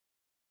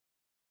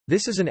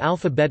This is an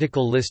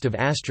alphabetical list of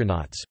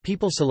astronauts,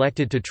 people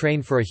selected to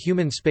train for a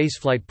human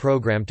spaceflight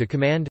program to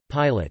command,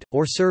 pilot,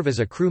 or serve as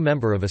a crew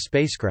member of a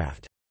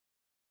spacecraft.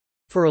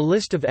 For a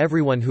list of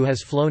everyone who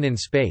has flown in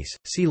space,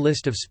 see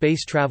List of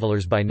space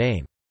travelers by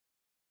name.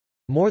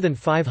 More than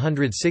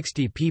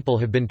 560 people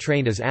have been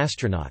trained as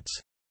astronauts.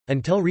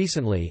 Until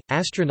recently,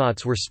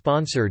 astronauts were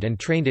sponsored and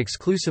trained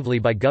exclusively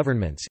by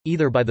governments,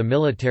 either by the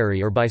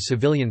military or by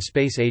civilian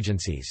space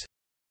agencies.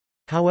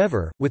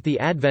 However, with the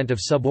advent of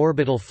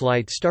suborbital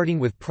flight starting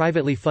with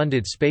privately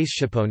funded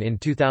SpaceShipOne in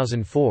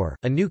 2004,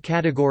 a new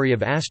category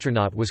of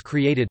astronaut was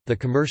created, the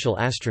commercial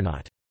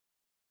astronaut.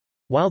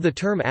 While the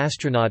term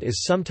astronaut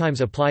is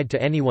sometimes applied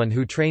to anyone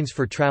who trains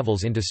for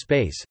travels into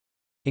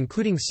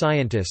space—including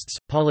scientists,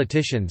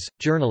 politicians,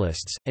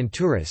 journalists, and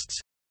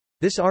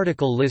tourists—this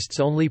article lists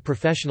only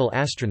professional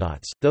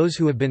astronauts, those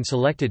who have been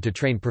selected to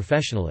train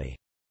professionally.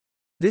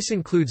 This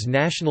includes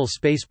national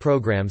space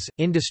programs,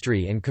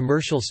 industry and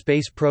commercial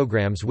space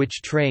programs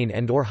which train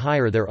and/or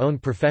hire their own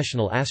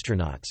professional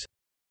astronauts.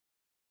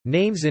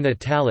 Names in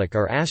italic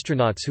are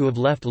astronauts who have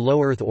left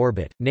low Earth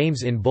orbit,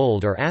 names in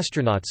bold are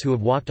astronauts who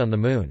have walked on the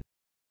Moon.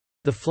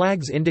 The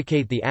flags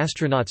indicate the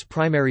astronaut's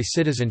primary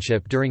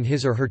citizenship during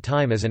his or her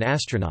time as an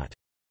astronaut.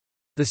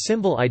 The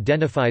symbol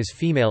identifies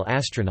female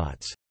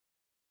astronauts.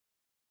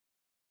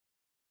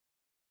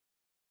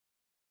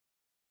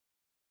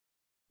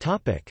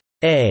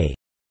 A.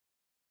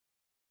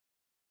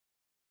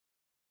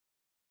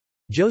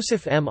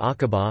 Joseph M.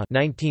 Acaba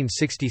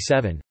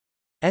 1967,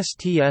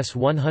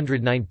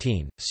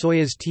 STS-119,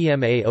 Soyuz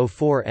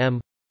TMA-04M.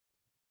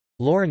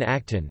 Lauren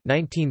Acton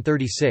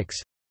 1936,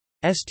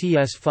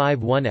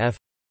 STS-51F.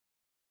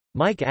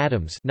 Mike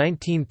Adams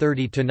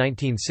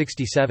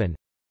 1930–1967,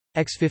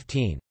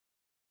 X-15.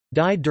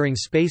 Died during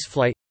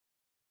spaceflight.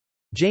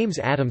 James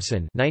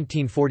Adamson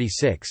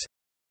 1946,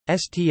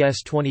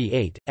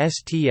 STS-28,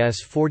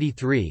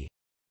 STS-43.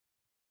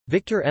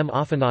 Victor M.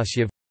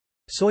 Afanasyev,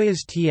 Soyuz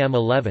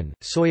TM-11,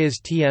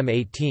 Soyuz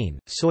TM-18,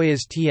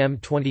 Soyuz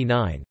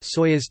TM-29,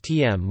 Soyuz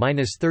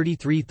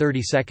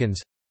TM-33:30.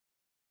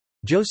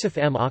 Joseph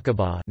M.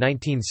 Acaba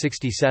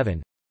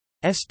 1967,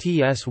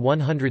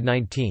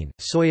 STS-119,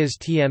 Soyuz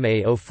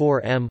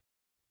TMA-04M.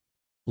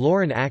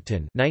 Lauren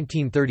Acton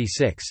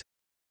 1936,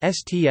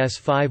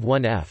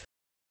 STS-51F.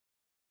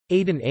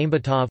 Aidan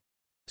Aimbetov,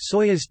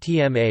 Soyuz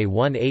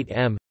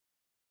TMA-18M.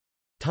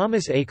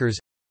 Thomas Akers,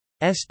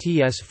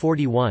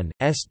 STS-41,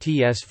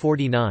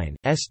 STS-49,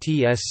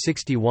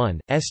 STS-61,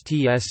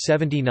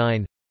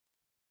 STS-79.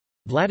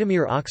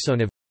 Vladimir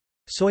Aksyonov,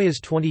 Soyuz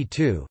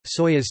 22,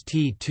 Soyuz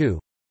T-2.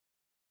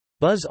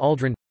 Buzz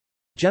Aldrin,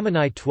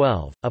 Gemini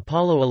 12,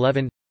 Apollo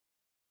 11.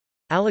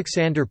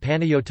 Alexander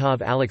Panayotov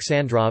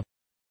Alexandrov,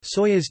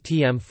 Soyuz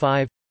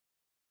TM-5.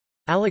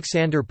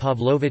 Alexander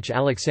Pavlovich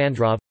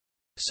Alexandrov,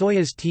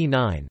 Soyuz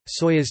T-9,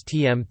 Soyuz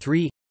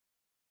TM-3.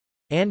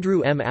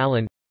 Andrew M.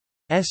 Allen,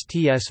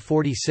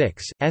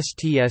 STS-46,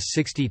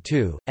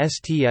 STS-62,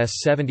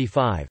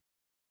 STS-75.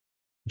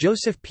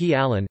 Joseph P.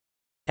 Allen,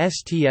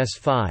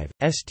 STS-5,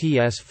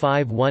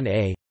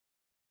 STS-51A.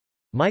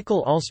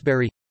 Michael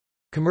Alsbury,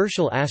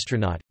 commercial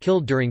astronaut,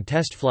 killed during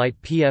test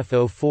flight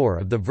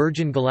PF-04 of the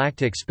Virgin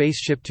Galactic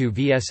Spaceship to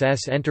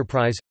VSS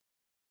Enterprise.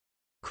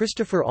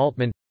 Christopher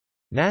Altman,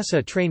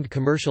 NASA-trained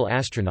commercial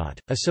astronaut,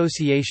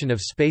 Association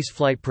of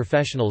Spaceflight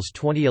Professionals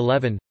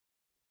 2011.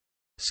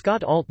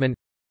 Scott Altman,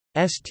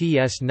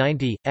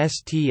 STS-90,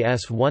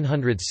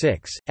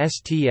 STS-106,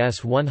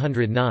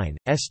 STS-109,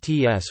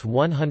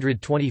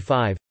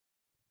 STS-125.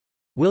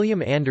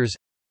 William Anders,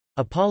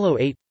 Apollo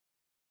 8.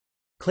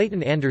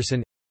 Clayton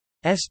Anderson,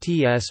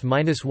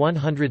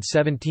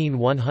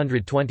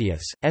 STS-117-120,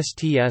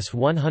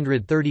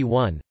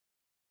 STS-131.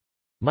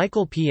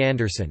 Michael P.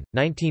 Anderson,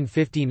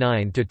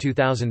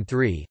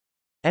 1959–2003,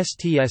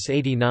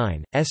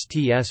 STS-89,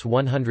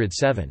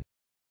 STS-107.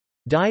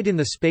 Died in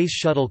the Space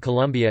Shuttle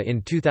Columbia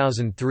in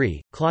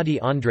 2003.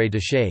 Claudie André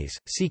Deschênes,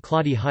 see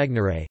Claudie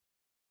Heigneray.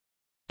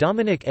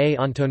 Dominic A.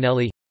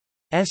 Antonelli,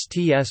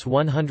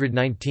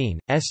 STS-119,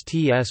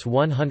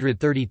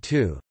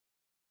 STS-132.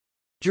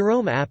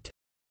 Jerome Apt,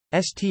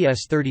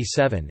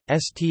 STS-37,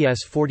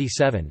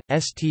 STS-47,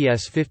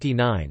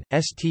 STS-59,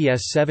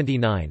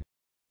 STS-79.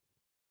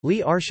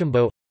 Lee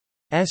Archambault,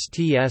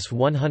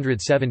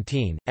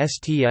 STS-117,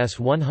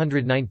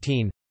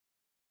 STS-119.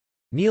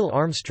 Neil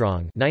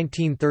Armstrong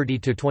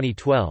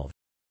 1930–2012,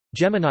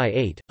 Gemini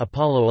 8,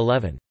 Apollo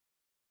 11.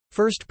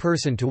 First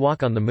person to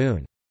walk on the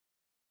Moon.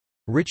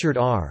 Richard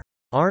R.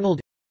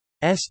 Arnold,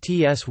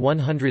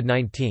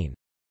 STS-119.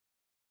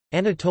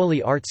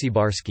 Anatoly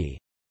Artsebarsky,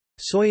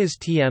 Soyuz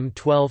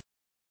TM-12.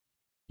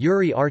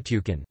 Yuri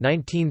Artyukhin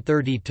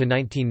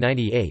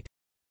 1930–1998,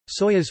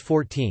 Soyuz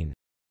 14.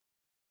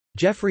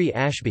 Jeffrey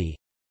Ashby,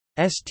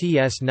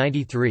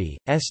 STS-93,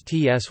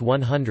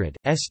 STS-100,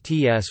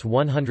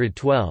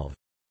 STS-112.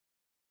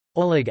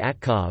 Oleg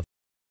Atkov,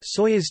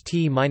 Soyuz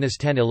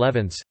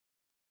T-1011.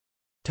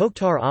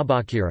 Tokhtar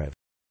Abakirov,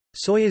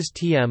 Soyuz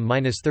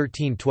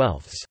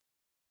TM-1312.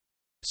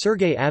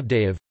 Sergei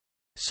Avdeyev,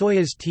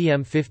 Soyuz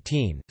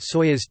TM-15,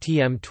 Soyuz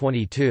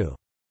TM-22.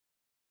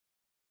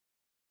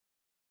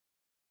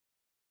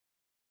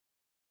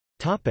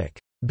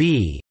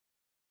 B.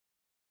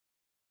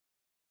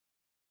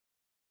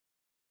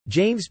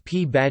 James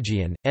P.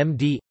 Badgian,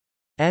 M.D.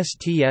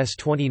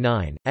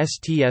 STS-29,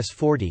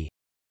 STS-40.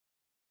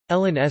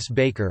 Ellen S.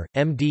 Baker,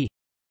 M.D.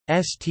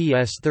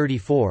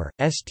 STS-34,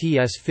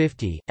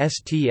 STS-50,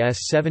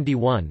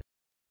 STS-71.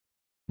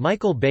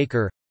 Michael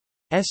Baker,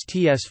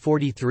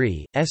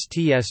 STS-43,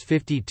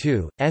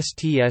 STS-52,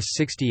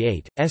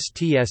 STS-68,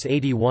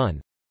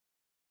 STS-81.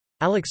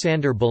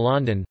 Alexander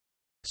Balandin,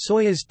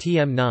 Soyuz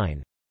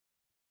TM-9.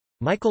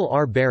 Michael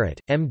R. Barrett,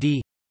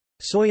 M.D.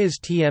 Soyuz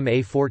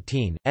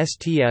TMA-14,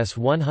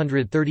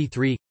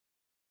 STS-133.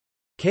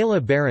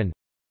 Kayla Barron,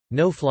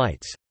 no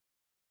flights.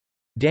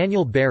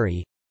 Daniel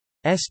Berry,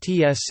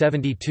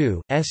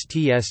 STS-72,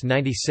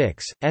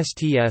 STS-96,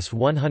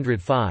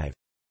 STS-105.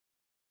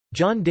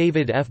 John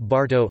David F.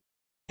 Bartow,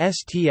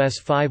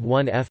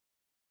 STS-51F.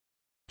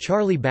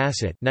 Charlie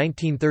Bassett,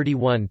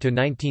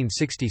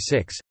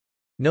 1931–1966,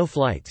 no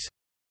flights.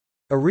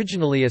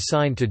 Originally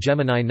assigned to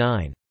Gemini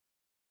 9.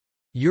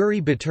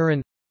 Yuri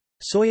Baturin,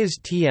 Soyuz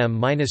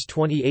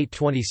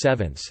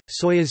TM-2827,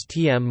 Soyuz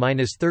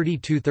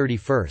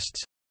TM-3231.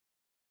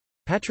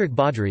 Patrick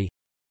Baudry,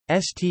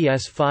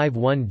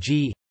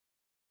 STS-51G.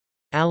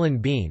 Alan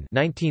Bean,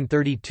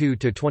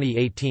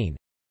 1932–2018,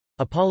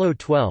 Apollo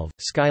 12,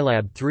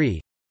 Skylab 3.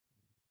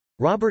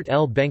 Robert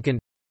L. Benkin,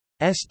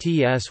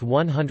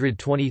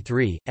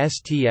 STS-123,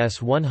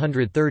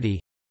 STS-130.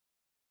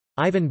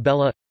 Ivan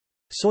Bella,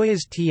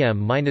 Soyuz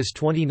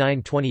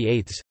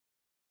TM-2928.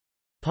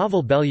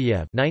 Pavel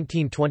Belyayev,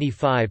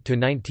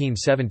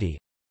 1925–1970,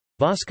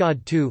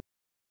 Voskhod 2.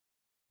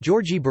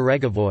 Georgy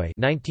Beregovoy,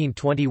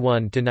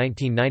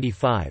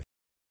 1921–1995,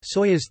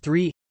 Soyuz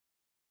 3.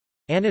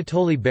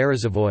 Anatoly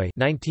Berezovoy,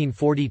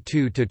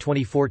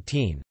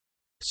 1942–2014,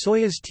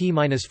 Soyuz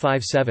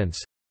T-57.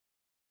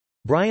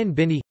 Brian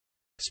Binney,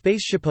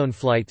 SpaceshipOne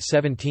Flight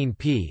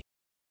 17P.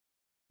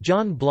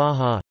 John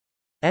Blaha,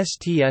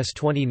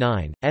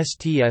 STS-29,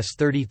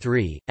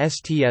 STS-33,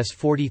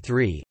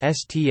 STS-43,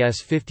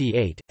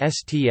 STS-58,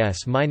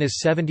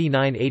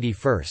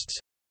 STS-7981.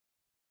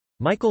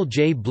 Michael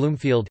J.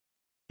 Bloomfield,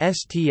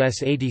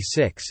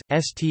 STS-86,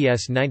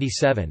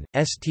 STS-97,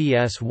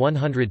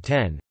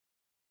 STS-110.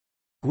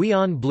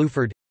 Guion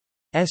Bluford,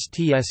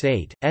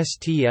 STS-8,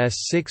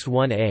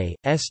 STS-61A,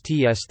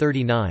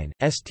 STS-39,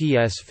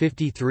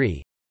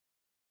 STS-53.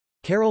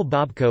 Carol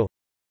Bobko,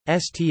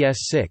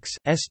 STS-6,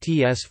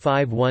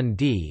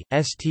 STS-51D,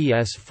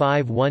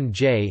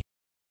 STS-51J.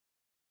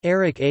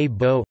 Eric A.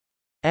 Bowe,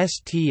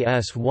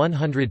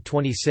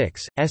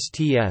 STS-126,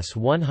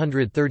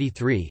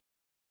 STS-133.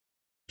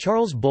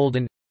 Charles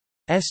Bolden,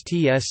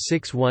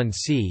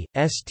 STS-61C,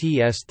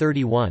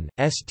 STS-31,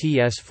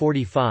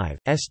 STS-45,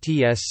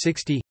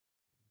 STS-60.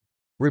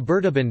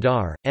 Roberta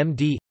Bandar,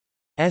 M.D.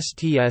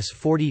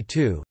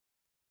 STS-42.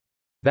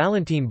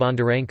 Valentin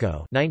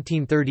Bondarenko,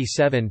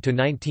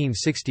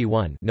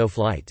 1937–1961, no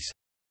flights.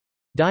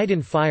 Died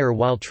in fire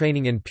while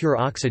training in pure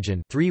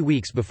oxygen 3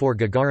 weeks before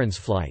Gagarin's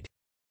flight.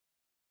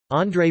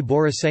 Andrei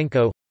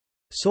Borisenko,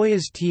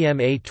 Soyuz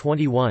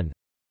TMA-21.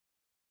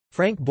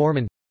 Frank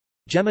Borman,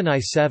 Gemini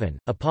 7,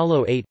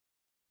 Apollo 8.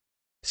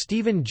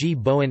 Stephen G.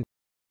 Bowen,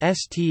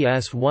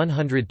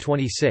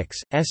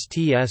 STS-126,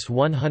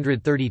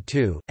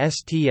 STS-132,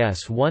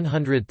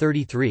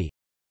 STS-133.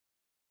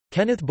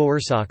 Kenneth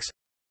Bowersox,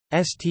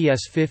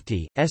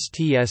 STS-50,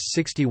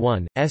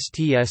 STS-61,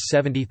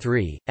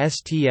 STS-73,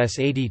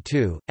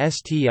 STS-82,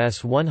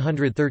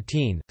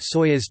 STS-113,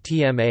 Soyuz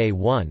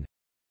TMA-1.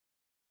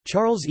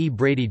 Charles E.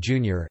 Brady,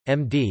 Jr.,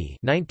 M.D.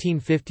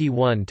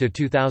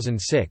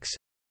 1951–2006,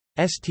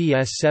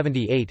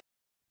 STS-78.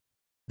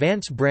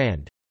 Vance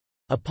Brand,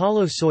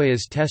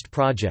 Apollo-Soyuz Test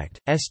Project,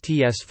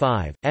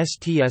 STS-5,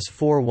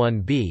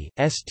 STS-41B,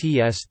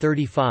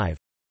 STS-35.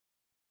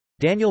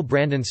 Daniel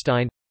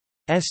Brandenstein,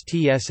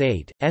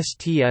 STS-8,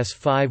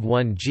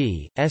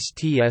 STS-51G,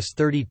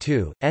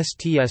 STS-32,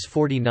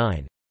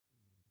 STS-49.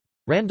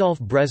 Randolph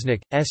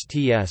Bresnik,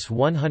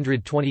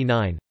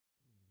 STS-129.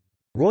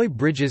 Roy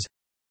Bridges,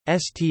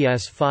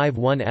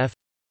 STS-51F.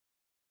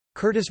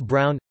 Curtis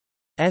Brown,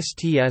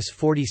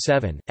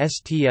 STS-47,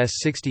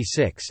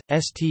 STS-66,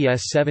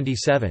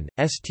 STS-77,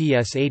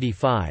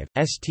 STS-85,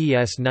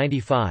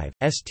 STS-95,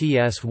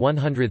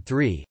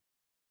 STS-103.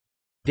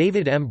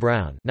 David M.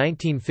 Brown,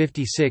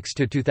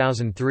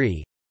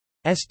 1956–2003,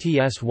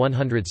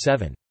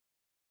 STS-107.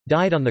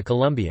 Died on the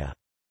Columbia.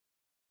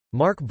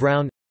 Mark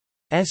Brown,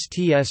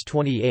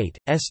 STS-28,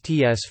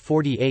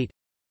 STS-48.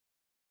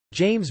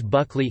 James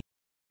Buckley,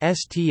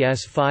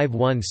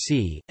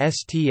 STS-51C,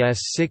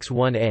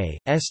 STS-61A,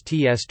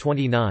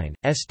 STS-29,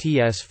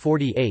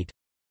 STS-48.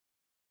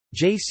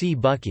 J. C.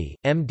 Bucky,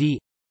 M.D.,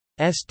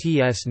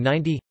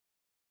 STS-90.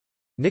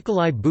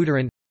 Nikolai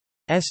Budarin,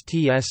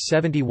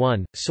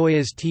 STS-71,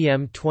 Soyuz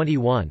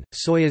TM-21,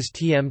 Soyuz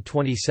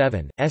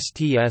TM-27,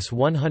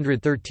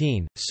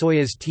 STS-113,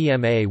 Soyuz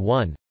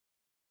TMA-1.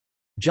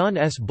 John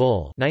S.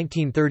 Bull,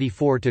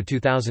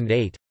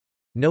 1934–2008,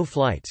 no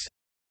flights.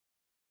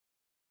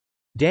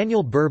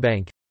 Daniel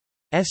Burbank,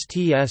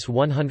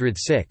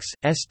 STS-106,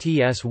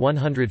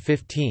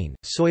 STS-115,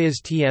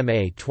 Soyuz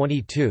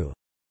TMA-22.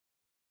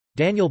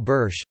 Daniel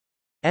Bursch,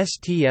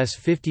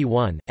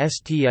 STS-51,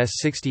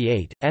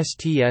 STS-68,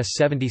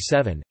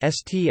 STS-77,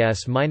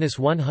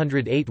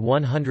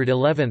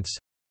 STS-108-111.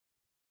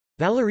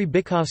 Valery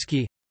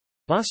Bykovsky,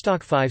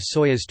 Vostok 5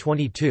 Soyuz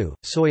 22,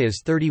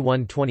 Soyuz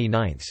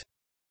 31-29.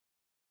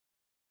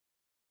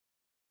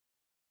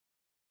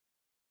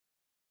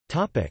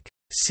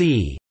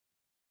 C.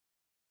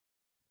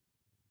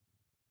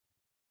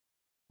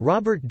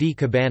 Robert D.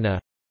 Cabana,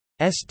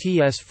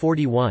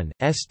 STS-41,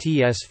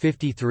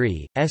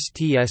 STS-53,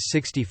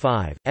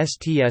 STS-65,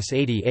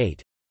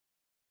 STS-88.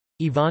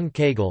 Ivan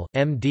Kagel,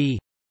 M.D.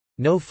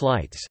 No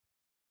flights.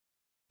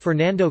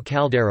 Fernando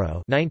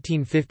Caldero,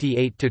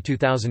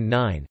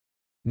 1958–2009.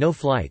 No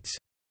flights.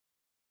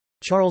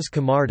 Charles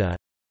Camarda,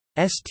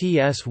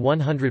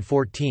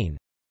 STS-114.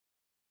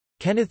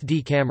 Kenneth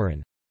D.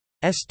 Cameron,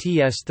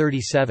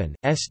 STS-37,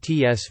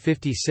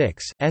 STS-56,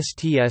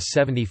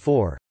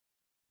 STS-74.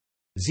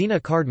 Zena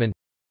Cardman,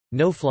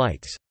 no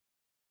flights.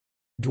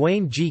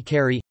 Dwayne G.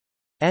 Carey,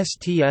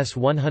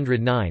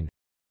 STS-109.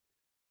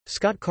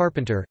 Scott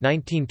Carpenter,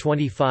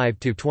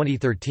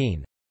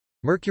 1925–2013.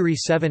 Mercury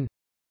 7.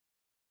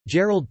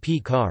 Gerald P.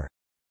 Carr,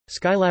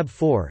 Skylab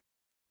 4.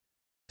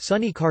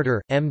 Sonny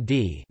Carter,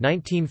 M.D.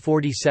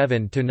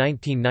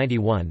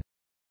 1947–1991.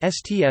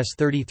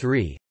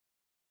 STS-33.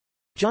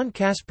 John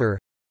Casper,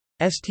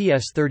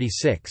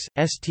 STS-36,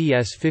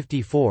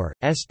 STS-54,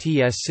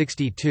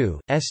 STS-62,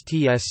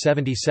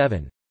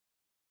 STS-77.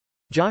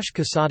 Josh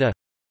Casada,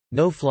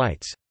 no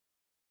flights.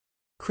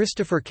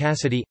 Christopher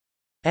Cassidy,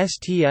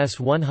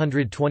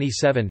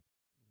 STS-127.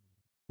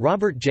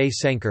 Robert J.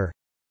 Senker,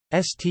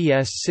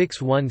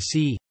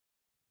 STS-61C.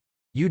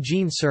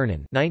 Eugene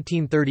Cernan,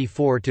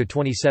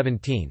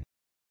 1934–2017.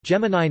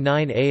 Gemini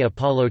 9A,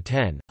 Apollo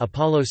 10,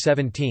 Apollo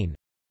 17.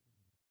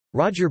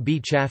 Roger B.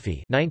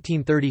 Chaffee,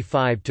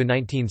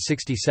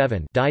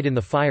 1935–1967, died in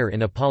the fire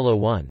in Apollo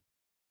 1.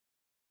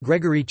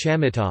 Gregory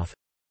Chamitoff,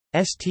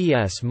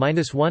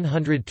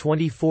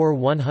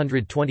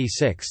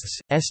 STS-124-126,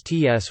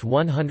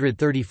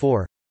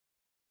 STS-134.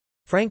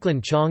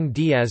 Franklin Chong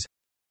Diaz,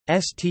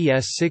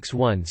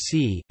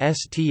 STS-61C,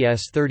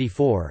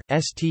 STS-34,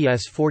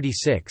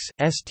 STS-46,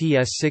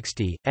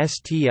 STS-60,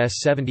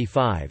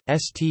 STS-75,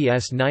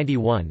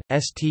 STS-91,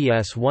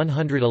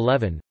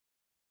 STS-111.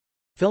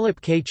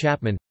 Philip K.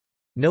 Chapman,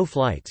 no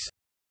flights.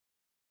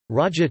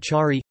 Raja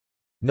Chari,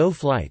 no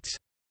flights.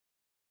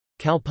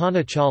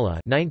 Kalpana Chawla,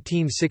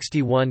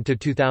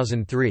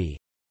 1961–2003.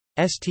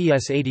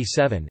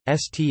 STS-87,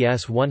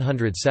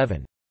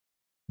 STS-107.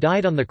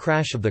 Died on the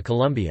crash of the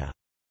Columbia.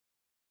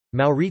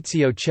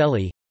 Maurizio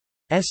Celli,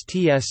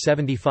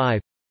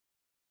 STS-75.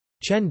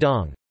 Chen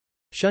Dong,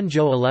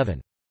 Shenzhou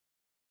 11.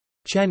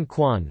 Chen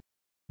Quan,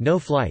 no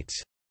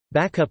flights.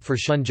 Backup for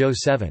Shenzhou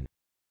 7.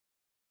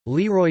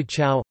 Leroy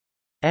Chow,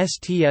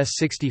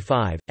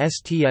 STS-65,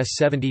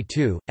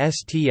 STS-72,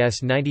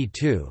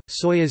 STS-92,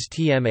 Soyuz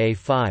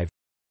TMA-5.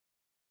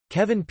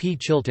 Kevin P.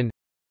 Chilton,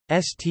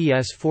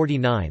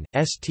 STS-49,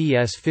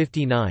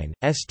 STS-59,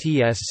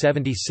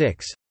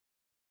 STS-76.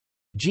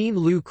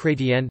 Jean-Luc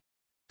Chrétien,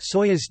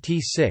 Soyuz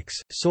T-6,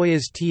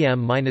 Soyuz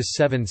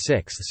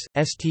TM-76,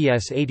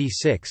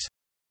 STS-86.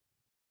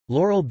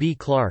 Laurel B.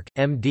 Clark,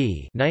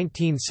 M.D.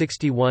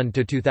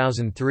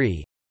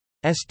 1961–2003.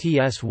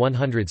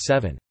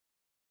 STS-107.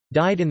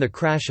 Died in the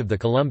crash of the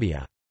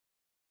Columbia.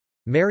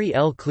 Mary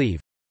L.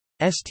 Cleve,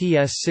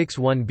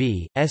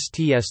 STS-61B,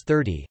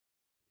 STS-30.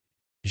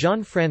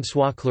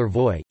 Jean-François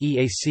Clairvoy,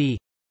 EAC,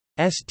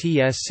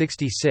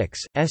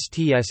 STS-66,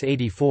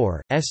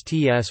 STS-84,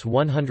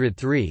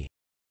 STS-103.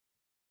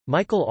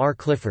 Michael R.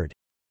 Clifford,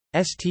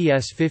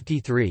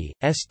 STS-53,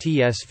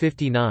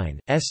 STS-59,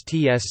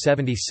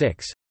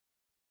 STS-76.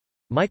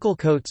 Michael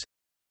Coates,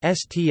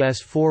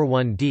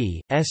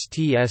 STS-41D,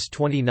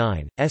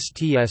 STS-29,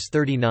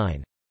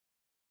 STS-39.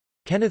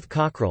 Kenneth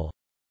Cockrell,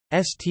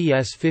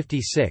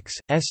 STS-56,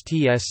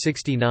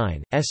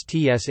 STS-69,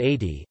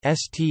 STS-80,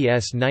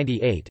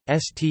 STS-98,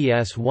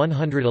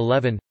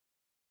 STS-111.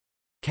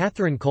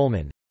 Catherine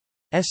Coleman,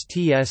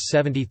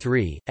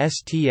 STS-73,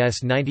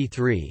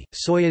 STS-93,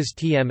 Soyuz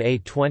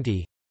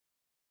TMA-20.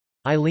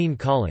 Eileen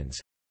Collins,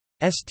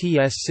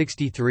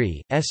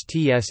 STS-63,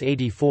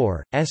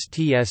 STS-84,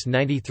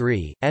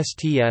 STS-93,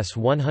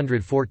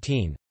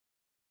 STS-114.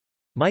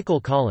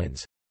 Michael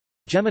Collins,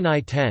 Gemini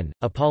 10,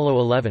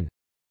 Apollo 11.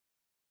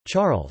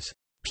 Charles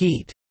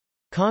Pete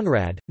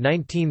Conrad,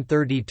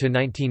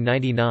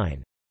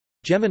 1930–1999.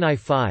 Gemini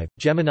 5,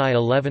 Gemini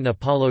 11,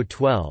 Apollo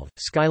 12,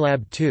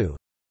 Skylab 2.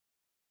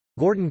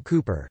 Gordon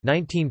Cooper,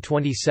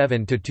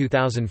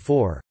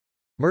 1927–2004.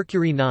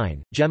 Mercury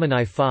 9,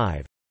 Gemini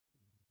 5.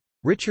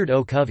 Richard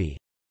O. Covey,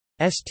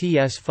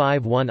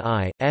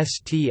 STS-51I,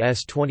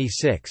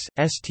 STS-26,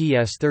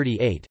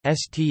 STS-38,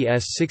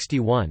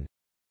 STS-61.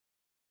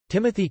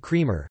 Timothy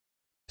Creamer,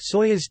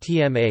 Soyuz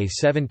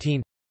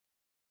TMA-17.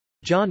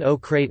 John O.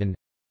 Creighton,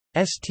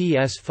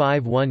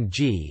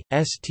 STS-51G,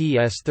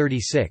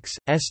 STS-36,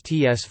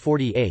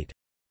 STS-48.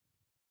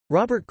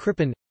 Robert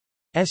Crippen,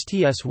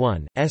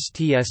 STS-1,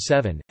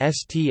 STS-7,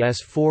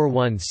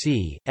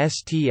 STS-41C,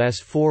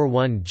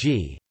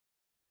 STS-41G.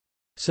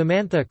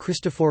 Samantha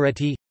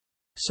Cristoforetti,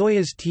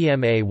 Soyuz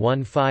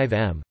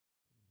TMA-15M.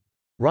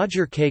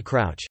 Roger K.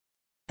 Crouch,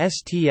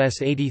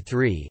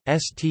 STS-83,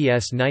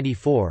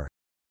 STS-94.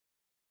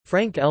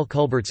 Frank L.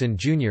 Culbertson,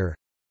 Jr.,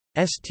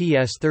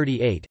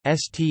 STS-38,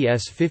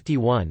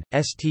 STS-51,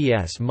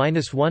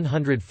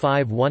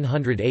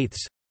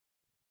 STS-105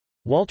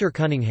 Walter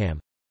Cunningham,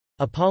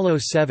 Apollo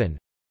 7.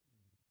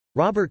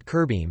 Robert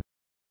Kerbeam,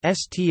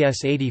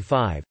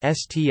 STS-85,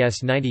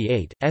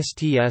 STS-98,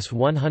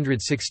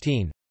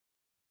 STS-116.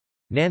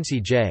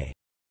 Nancy J.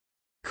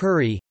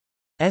 Curry,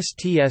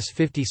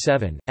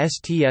 STS-57,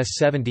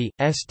 STS-70,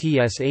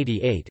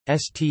 STS-88,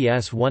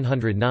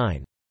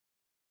 STS-109.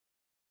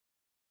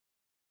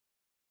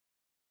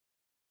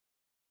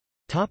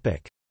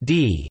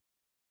 D.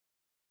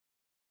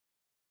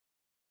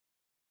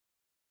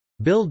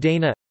 Bill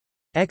Dana,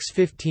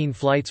 X-15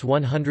 flights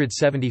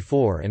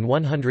 174 and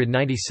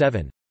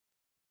 197.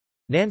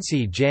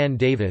 Nancy Jan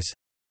Davis,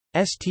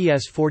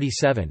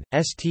 STS-47,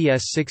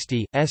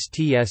 STS-60,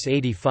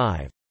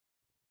 STS-85.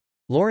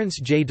 Lawrence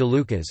J.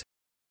 DeLucas,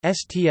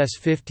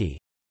 STS-50.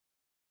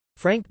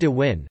 Frank De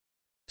Win,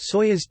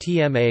 Soyuz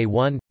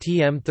TMA-1,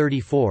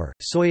 TM-34,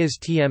 Soyuz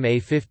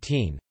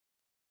TMA-15.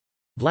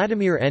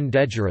 Vladimir N.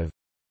 Dejurov,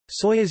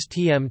 Soyuz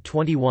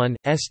TM-21,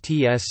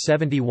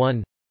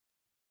 STS-71.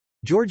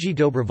 Georgy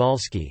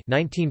Dobrovolsky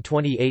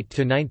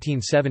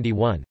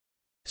 (1928–1971),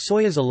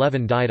 Soyuz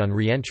 11 died on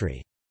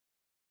re-entry.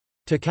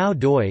 Takao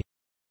Doi,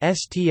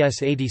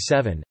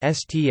 STS-87,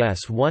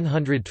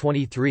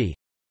 STS-123.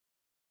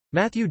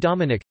 Matthew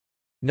Dominic,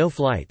 no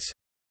flights.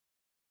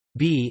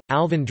 B.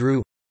 Alvin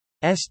Drew,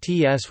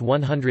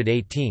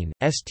 STS-118,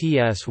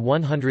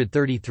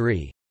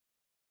 STS-133.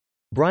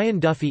 Brian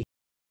Duffy,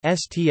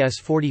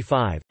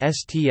 STS-45,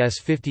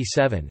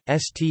 STS-57,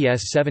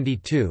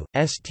 STS-72,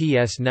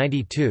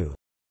 STS-92.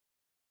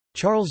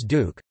 Charles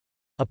Duke,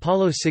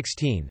 Apollo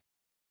 16.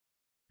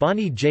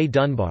 Bonnie J.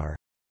 Dunbar,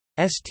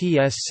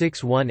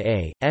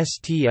 STS-61A,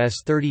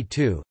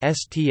 STS-32,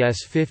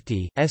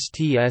 STS-50,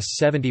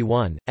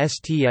 STS-71,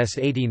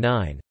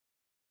 STS-89.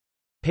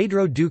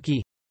 Pedro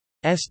Duque,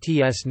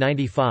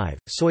 STS-95,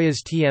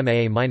 Soyuz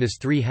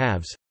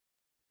TMA-3/2.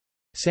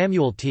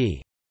 Samuel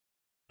T.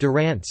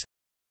 Durrance,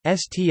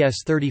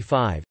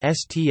 STS-35,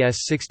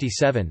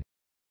 STS-67.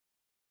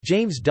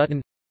 James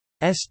Dutton,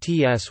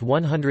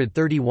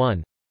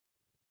 STS-131.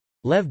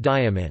 Lev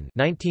Diamin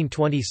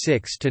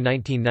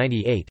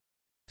 (1926–1998),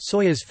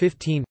 Soyuz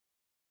 15.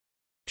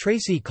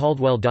 Tracy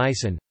Caldwell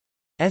Dyson,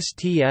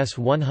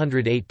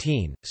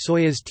 STS-118,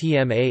 Soyuz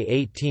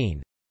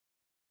TMA-18.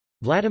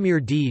 Vladimir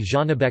D.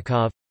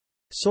 Zhanabekov,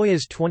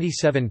 Soyuz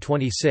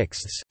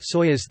 27-26,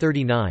 Soyuz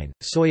 39,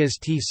 Soyuz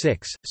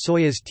T-6,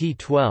 Soyuz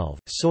T-12,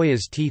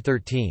 Soyuz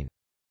T-13.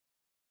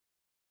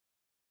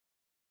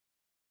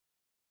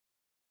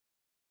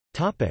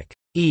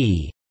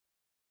 E.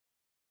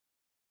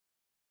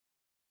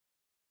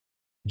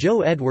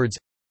 Joe Edwards,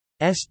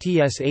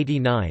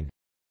 STS-89.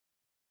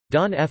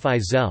 Don F.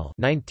 Eisel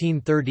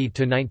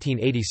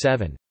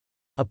 (1930–1987),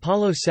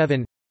 Apollo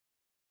 7.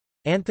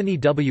 Anthony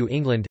W.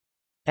 England,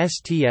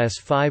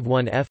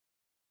 STS-51F.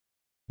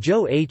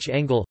 Joe H.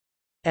 Engel,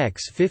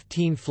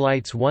 X-15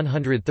 flights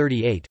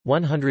 138,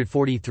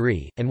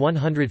 143, and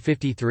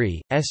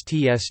 153,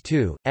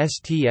 STS-2,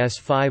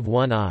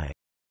 STS-51I.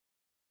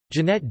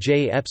 Jeanette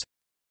J. Epps,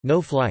 no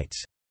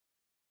flights.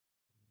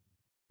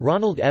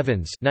 Ronald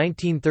Evans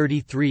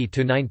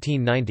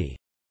 (1933–1990),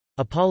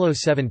 Apollo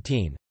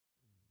 17.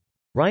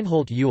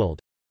 Reinhold Ewald,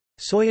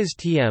 Soyuz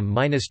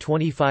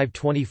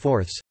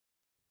TM-25/24.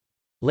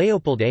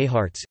 Leopold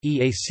Eharts,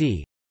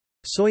 EAC,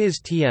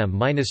 Soyuz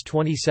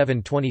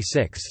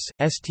TM-27/26,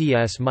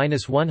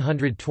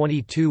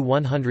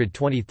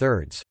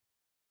 STS-122/123.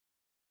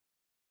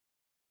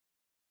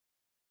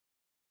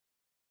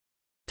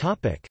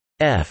 Topic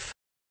F.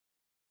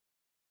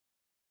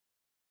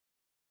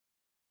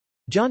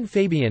 John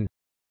Fabian,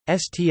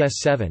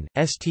 STS-7,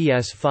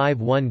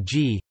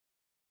 STS-51G.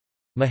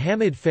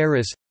 Mohammad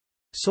Faris,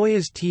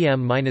 Soyuz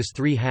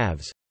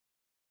TM-3/2.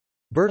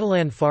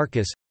 Bertalan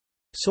Farkas,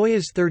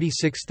 Soyuz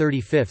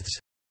 36/35.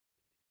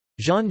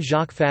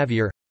 Jean-Jacques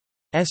Favier,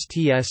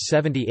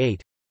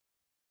 STS-78.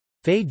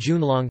 Fei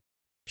Junlong,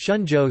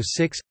 Shenzhou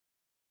 6.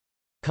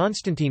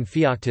 Konstantin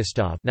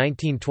Feoktistov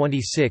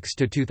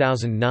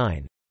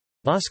 (1926–2009),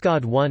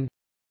 Voskhod 1.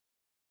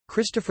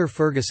 Christopher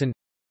Ferguson,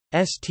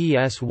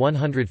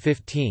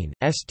 STS-115,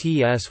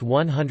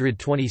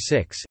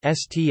 STS-126,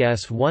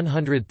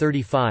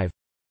 STS-135.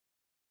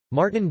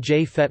 Martin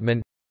J.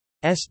 Fettman,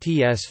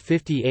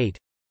 STS-58.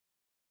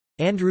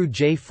 Andrew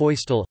J.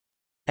 Feustel,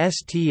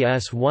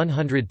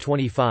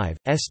 STS-125,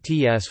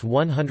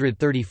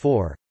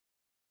 STS-134.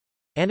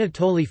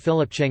 Anatoly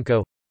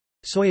Filipchenko,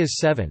 Soyuz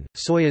 7,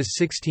 Soyuz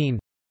 16.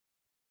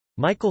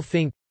 Michael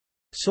Fink,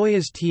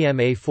 Soyuz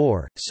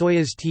TMA-4,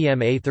 Soyuz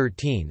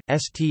TMA-13,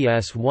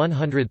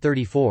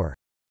 STS-134.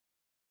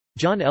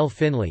 John L.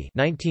 Finley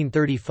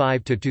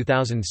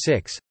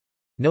 (1935–2006),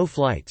 No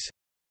flights.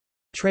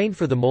 Trained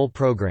for the MOL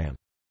program.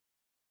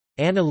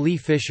 Anna Lee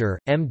Fisher,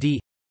 M.D.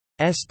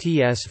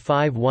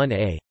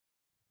 STS-51A.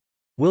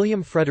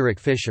 William Frederick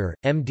Fisher,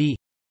 M.D.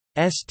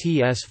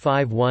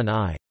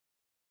 STS-51I.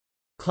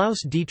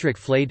 Klaus Dietrich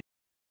Flade,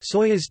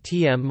 Soyuz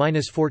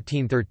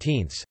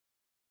TM-1413.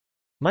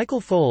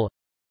 Michael Foale,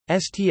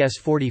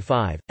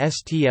 STS-45,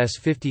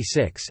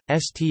 STS-56,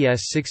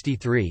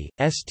 STS-63,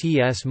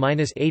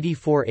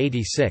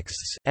 STS-8486,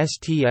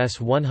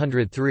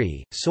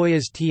 STS-103,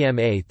 Soyuz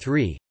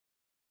TMA-3.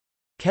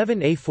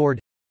 Kevin A. Ford,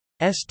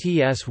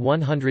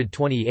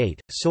 STS-128,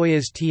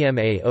 Soyuz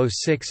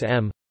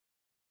TMA-06M.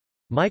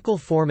 Michael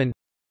Foreman,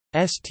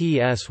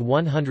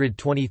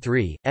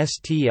 STS-123,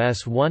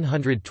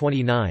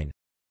 STS-129.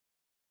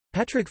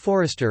 Patrick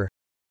Forrester,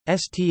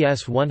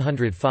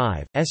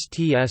 STS-105,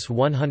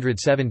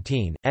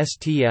 STS-117,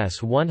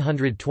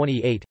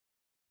 STS-128.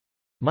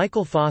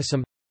 Michael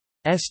Fossum,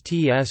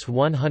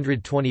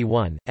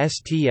 STS-121,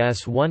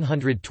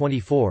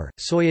 STS-124,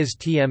 Soyuz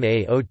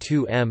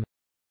TMA-02M.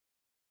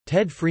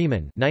 Ted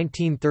Freeman,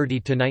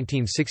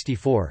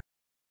 1930–1964.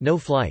 No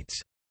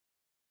flights.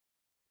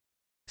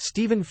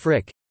 Stephen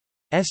Frick,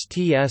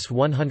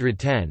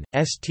 STS-110,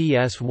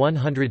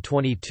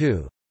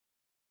 STS-122.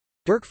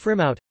 Dirk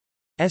Frimout,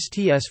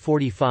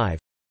 STS-45.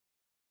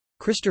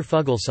 Christer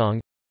Fuglesang,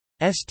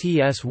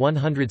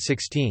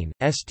 STS-116,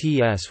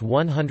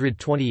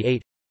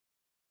 STS-128.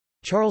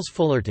 Charles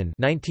Fullerton,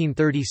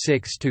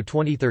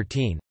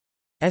 1936–2013.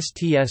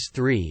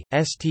 STS-3,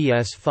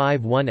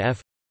 STS-51F.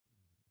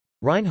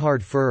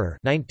 Reinhard Furrer,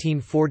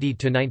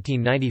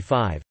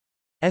 1940–1995.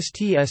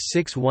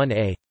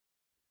 STS-61A.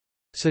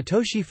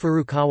 Satoshi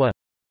Furukawa,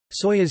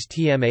 Soyuz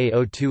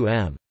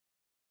TMA-02M.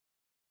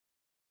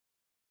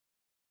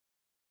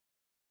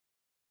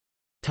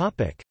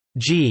 Topic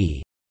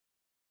G.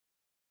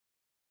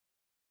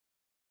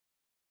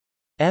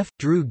 F.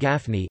 Drew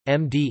Gaffney,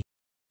 M.D.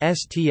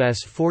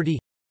 STS-40.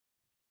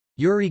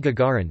 Yuri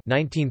Gagarin,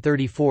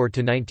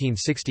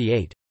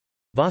 1934–1968.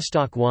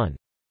 Vostok 1.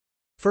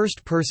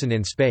 First person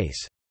in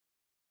space.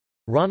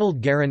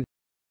 Ronald Guerin,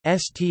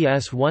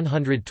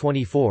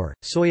 STS-124,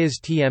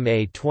 Soyuz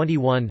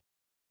TMA-21.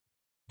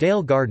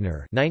 Dale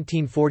Gardner,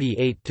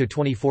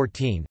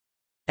 1948–2014.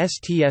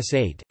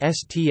 STS-8,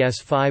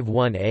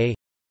 STS-51A.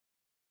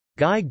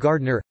 Guy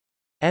Gardner,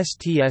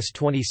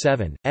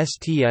 STS-27,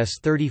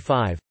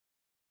 STS-35.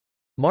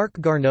 Mark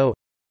Garneau,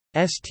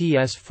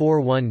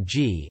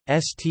 STS-41G,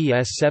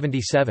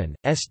 STS-77,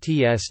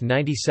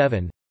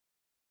 STS-97.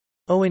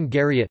 Owen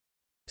Garriott,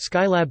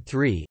 Skylab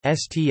 3,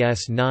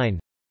 STS-9.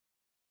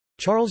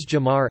 Charles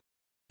Jamar,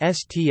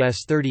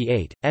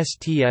 STS-38,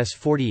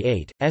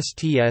 STS-48,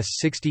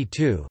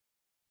 STS-62.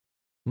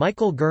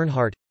 Michael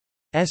Gernhardt,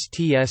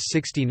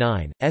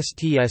 STS-69,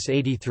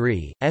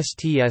 STS-83,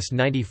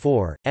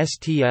 STS-94,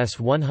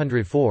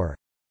 STS-104.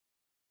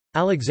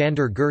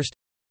 Alexander Gerst,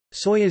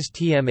 Soyuz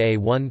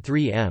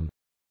TMA-13M.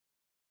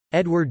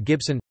 Edward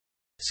Gibson,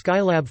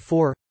 Skylab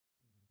 4.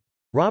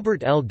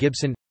 Robert L.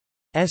 Gibson,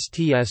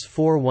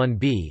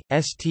 STS-41B,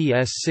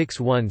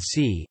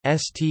 STS-61C,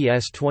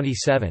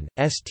 STS-27,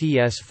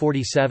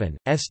 STS-47,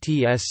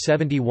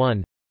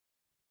 STS-71.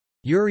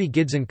 Yuri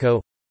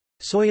Gidzenko,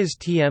 Soyuz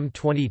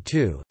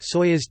TM-22,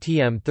 Soyuz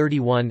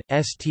TM-31,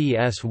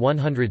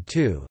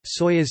 STS-102,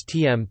 Soyuz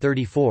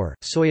TM-34,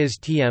 Soyuz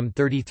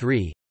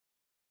TM-33.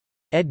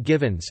 Ed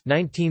Givens,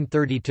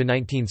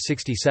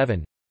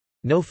 1930–1967.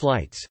 No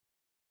flights.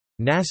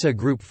 NASA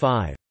Group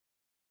 5.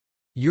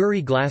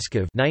 Yuri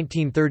Glaskov,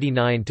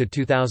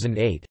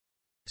 1939–2008.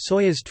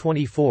 Soyuz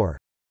 24.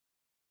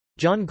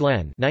 John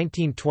Glenn,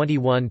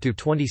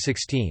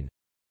 1921–2016.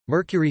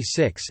 Mercury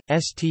 6,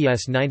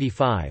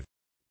 STS-95.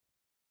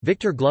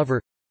 Victor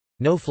Glover.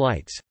 No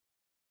flights.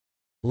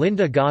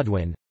 Linda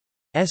Godwin,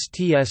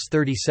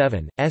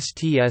 STS-37,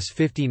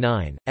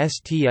 STS-59,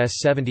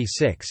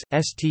 STS-76,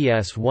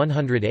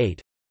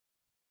 STS-108.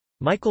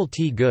 Michael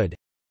T. Good,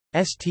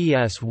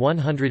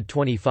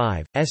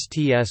 STS-125,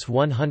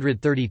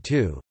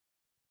 STS-132.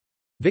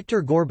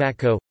 Victor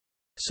Gorbatko,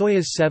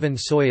 Soyuz 7,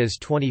 Soyuz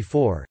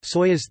 24,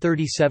 Soyuz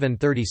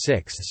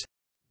 37-36.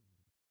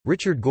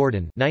 Richard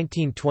Gordon,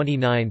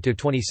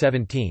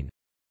 1929–2017.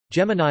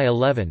 Gemini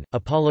 11,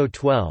 Apollo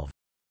 12.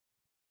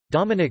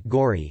 Dominic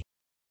Gorey,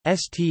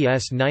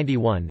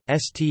 STS-91,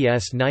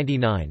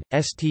 STS-99,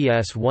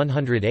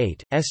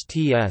 STS-108,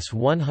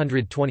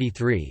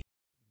 STS-123.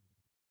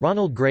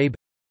 Ronald Grabe,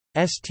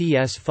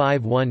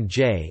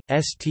 STS-51J,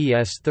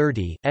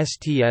 STS-30,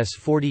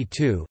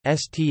 STS-42,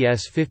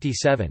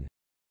 STS-57.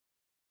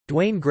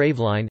 Dwayne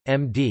Graveline,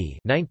 M.D.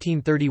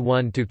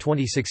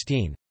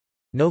 1931–2016.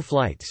 No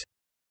flights.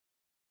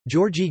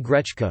 Georgy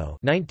Grechko,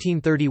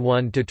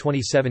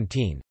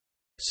 1931–2017.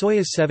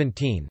 Soyuz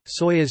 17,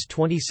 Soyuz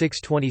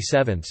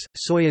 26-27,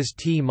 Soyuz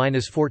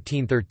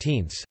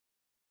T-14-13.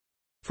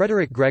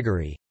 Frederick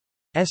Gregory,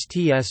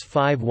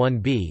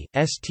 STS-51B,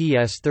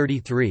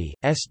 STS-33,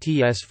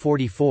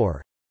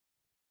 STS-44.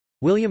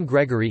 William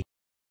Gregory,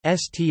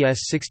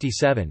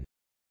 STS-67.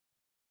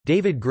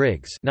 David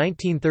Griggs,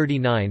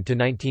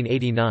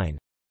 1939–1989.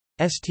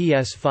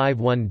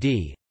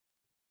 STS-51D.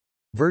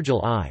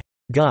 Virgil I.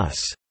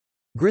 Gus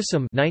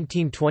Grissom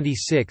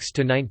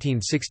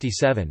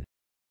 (1926–1967),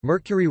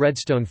 Mercury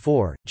Redstone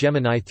 4,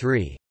 Gemini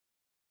 3.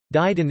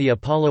 Died in the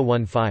Apollo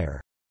 1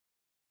 fire.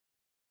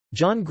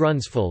 John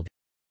Grunsfeld,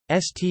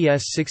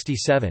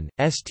 STS-67,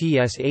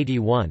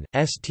 STS-81,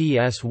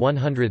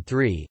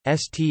 STS-103,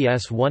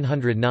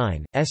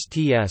 STS-109,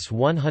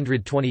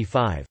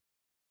 STS-125.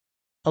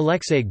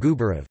 Alexei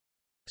Gubarev,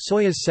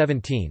 Soyuz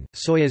 17,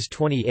 Soyuz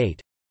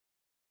 28.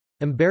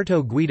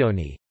 Umberto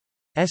Guidoni,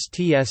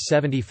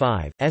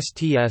 STS-75,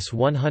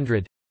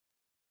 STS-100.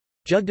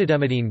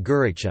 Jugdademidine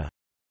Guricha,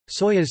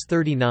 Soyuz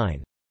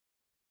 39.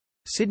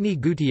 Sidney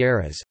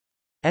Gutierrez,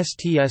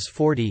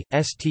 STS-40,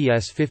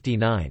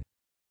 STS-59.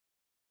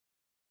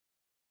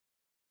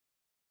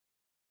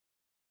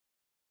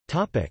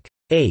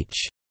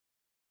 H.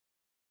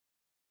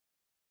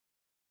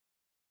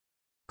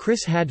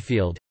 Chris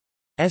Hadfield,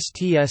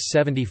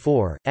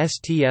 STS-74,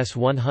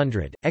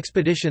 STS-100,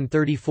 Expedition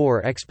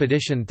 34,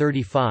 Expedition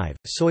 35,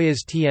 Soyuz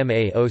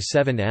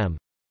TMA-07M.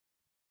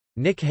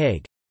 Nick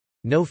Hague,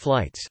 no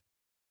flights.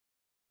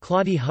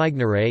 Claudie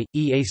Heigneray,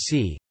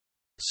 EAC,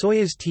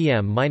 Soyuz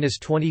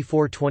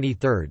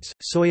TM-2423,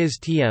 Soyuz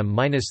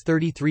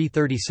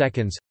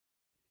TM-3332.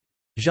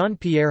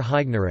 Jean-Pierre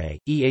Heigneray,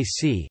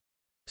 EAC,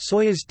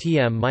 Soyuz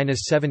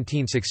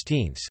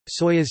TM-1716,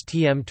 Soyuz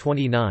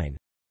TM-29.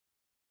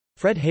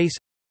 Fred Hayes,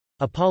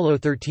 Apollo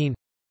 13.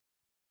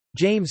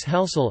 James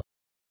Halsell,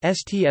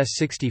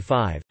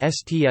 STS-65,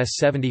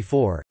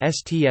 STS-74,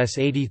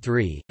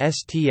 STS-83,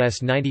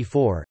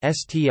 STS-94,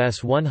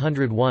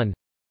 STS-101.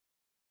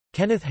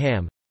 Kenneth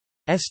Ham,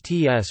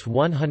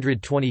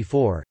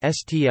 STS-124,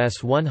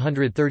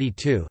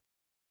 STS-132.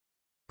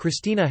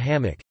 Christina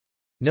Hammock,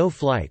 no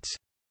flights.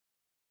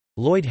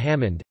 Lloyd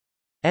Hammond,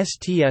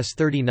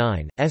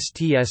 STS-39,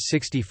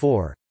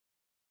 STS-64.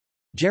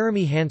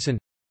 Jeremy Hansen,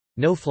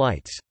 no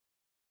flights.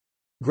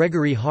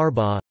 Gregory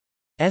Harbaugh,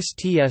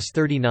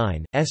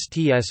 STS-39,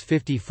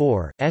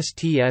 STS-54,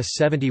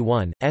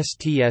 STS-71,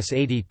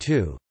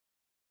 STS-82.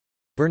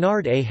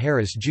 Bernard A.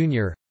 Harris,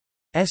 Jr.,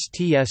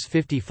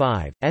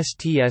 STS-55,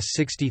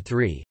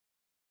 STS-63.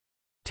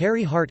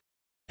 Terry Hart,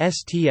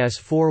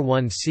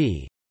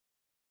 STS-41C.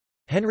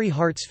 Henry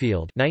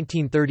Hartsfield,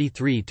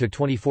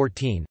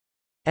 1933–2014.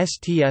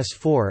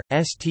 STS-4,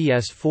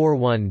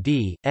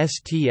 STS-41D,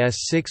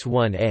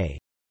 STS-61A.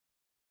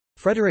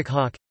 Frederick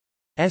Hawk,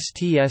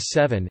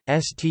 STS-7,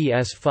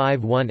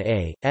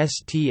 STS-51A,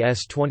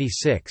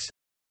 STS-26.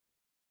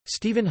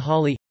 Stephen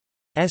Hawley,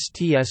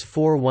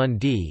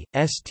 STS-41D,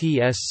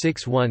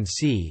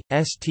 STS-61C,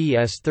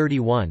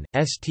 STS-31,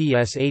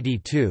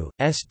 STS-82,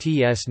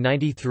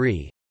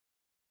 STS-93.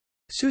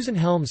 Susan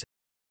Helms,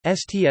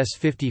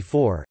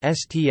 STS-54,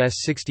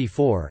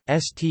 STS-64,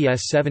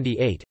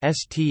 STS-78,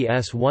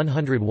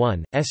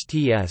 STS-101,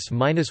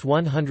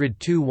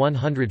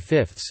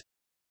 STS-102–105.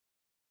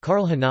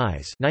 Carl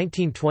Hanais,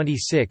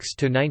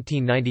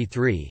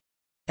 1926–1993.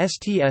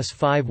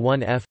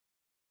 STS-51F.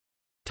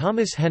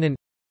 Thomas Hennon,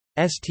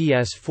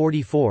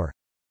 STS-44.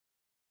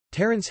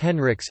 Terence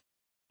Henricks,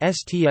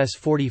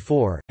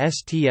 STS-44,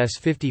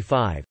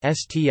 STS-55,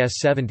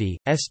 STS-70,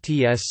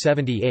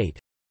 STS-78.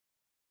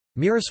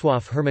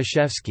 Miroslav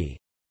Hermashevsky,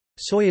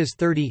 Soyuz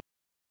 30.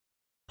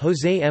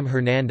 José M.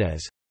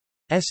 Hernández,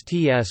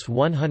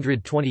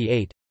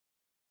 STS-128.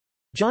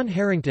 John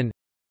Harrington,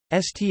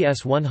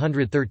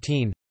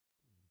 STS-113.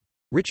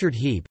 Richard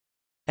Heeb,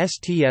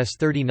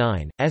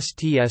 STS-39,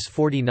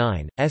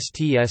 STS-49,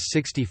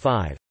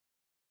 STS-65.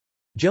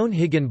 Joan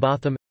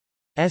Higginbotham,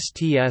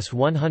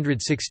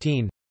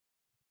 STS-116.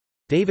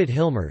 David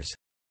Hilmers,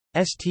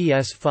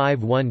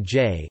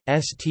 STS-51J,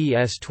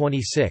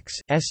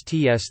 STS-26,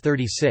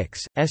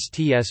 STS-36,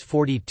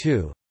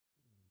 STS-42.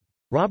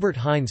 Robert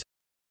Hines,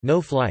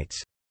 no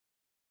flights.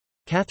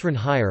 Catherine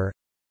Heyer,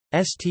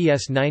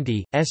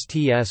 STS-90,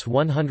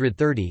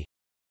 STS-130.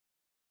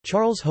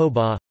 Charles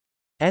Hobaugh,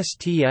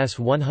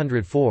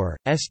 STS-104,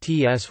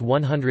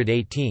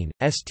 STS-118,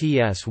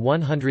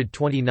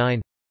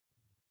 STS-129.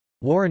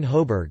 Warren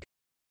Hoberg,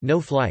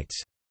 no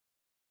flights.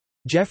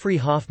 Jeffrey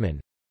Hoffman,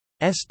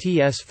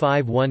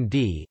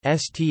 STS-51D,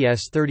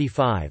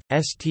 STS-35,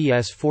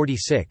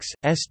 STS-46,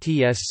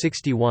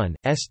 STS-61,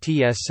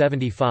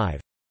 STS-75.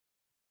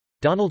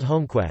 Donald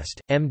Holmquist,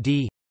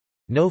 M.D.,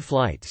 no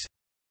flights.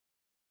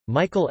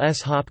 Michael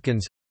S.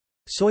 Hopkins,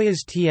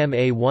 Soyuz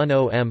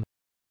TMA-10M.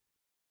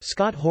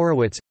 Scott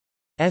Horowitz,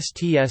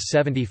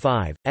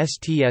 STS-75,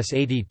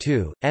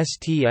 STS-82,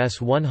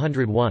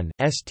 STS-101,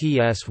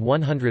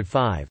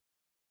 STS-105.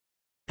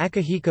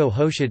 Akihiko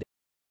Hoshide,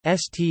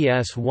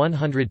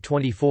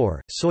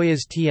 STS-124,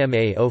 Soyuz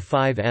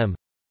TMA-05M.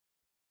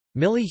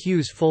 Millie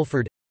Hughes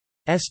Fulford,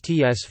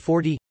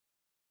 STS-40.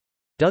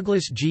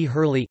 Douglas G.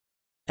 Hurley,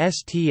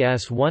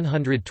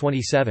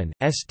 STS-127,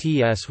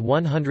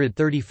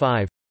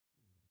 STS-135.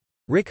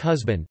 Rick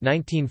Husband,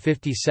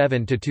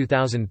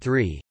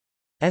 1957–2003.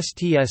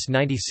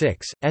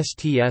 STS-96,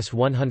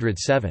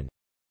 STS-107.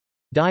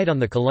 Died on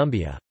the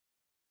Columbia.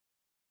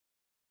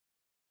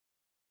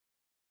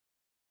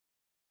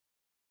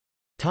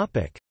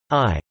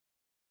 I.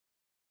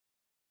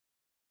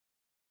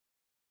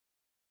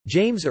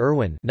 James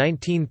Irwin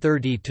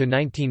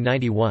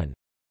 (1930–1991),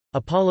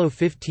 Apollo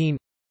 15.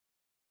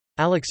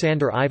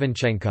 Alexander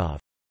Ivanchenkov,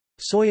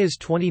 Soyuz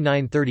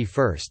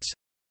 29/31.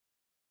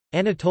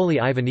 Anatoly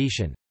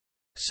Ivanishin,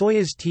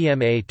 Soyuz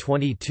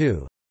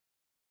TMA-22.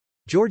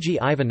 Georgy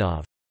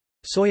Ivanov,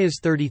 Soyuz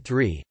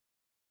 33.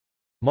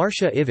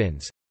 Marcia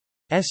Ivins,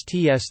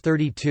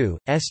 STS-32,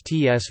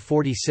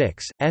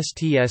 STS-46,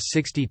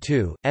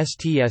 STS-62,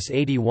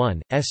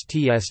 STS-81,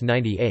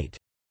 STS-98.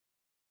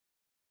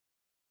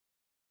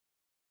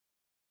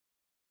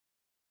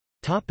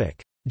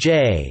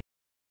 J.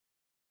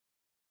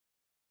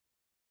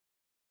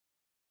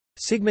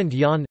 Sigmund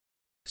Jan,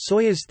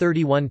 Soyuz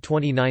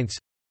 31/29.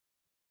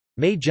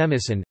 Mae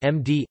Jemison,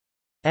 M.D.,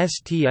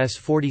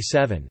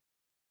 STS-47.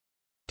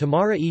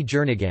 Tamara E.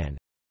 Jernigan,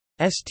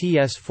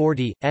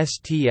 STS-40,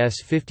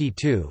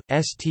 STS-52,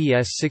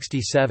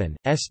 STS-67,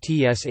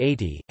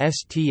 STS-80,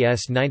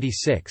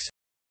 STS-96.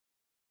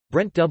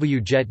 Brent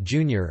W. Jett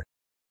Jr.,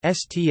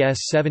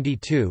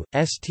 STS-72,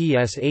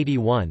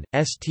 STS-81,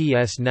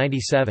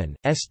 STS-97,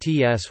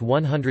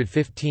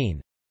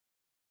 STS-115.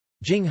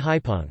 Jing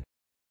Haipeng,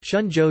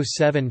 Shenzhou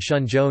 7,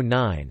 Shenzhou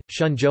 9,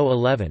 Shenzhou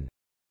 11.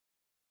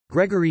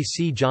 Gregory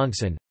C.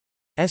 Johnson,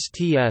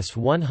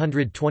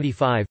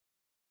 STS-125.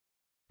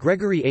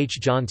 Gregory H.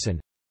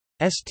 Johnson,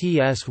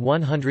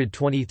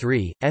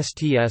 STS-123,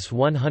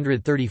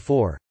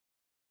 STS-134.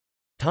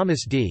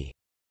 Thomas D.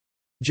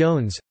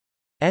 Jones,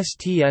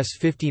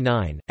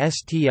 STS-59,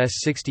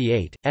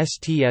 STS-68,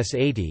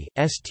 STS-80,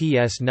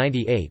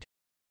 STS-98.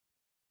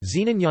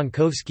 Zenon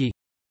Yankovsky,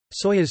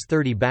 Soyuz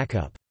 30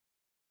 backup.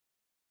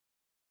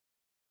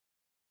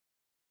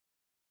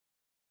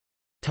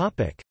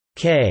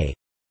 K.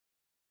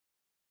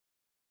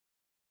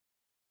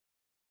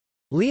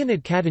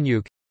 Leonid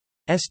Katanyuk,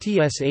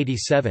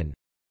 STS-87.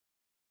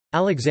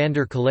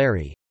 Alexander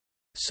Kaleri,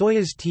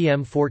 Soyuz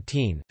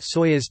TM-14,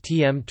 Soyuz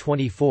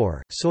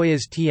TM-24,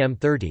 Soyuz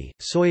TM-30,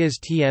 Soyuz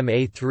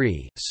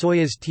TMA-3,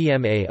 Soyuz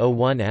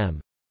TMA-01M.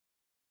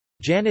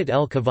 Janet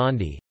L.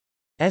 Kavandi,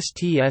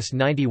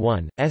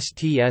 STS-91,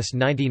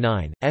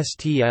 STS-99,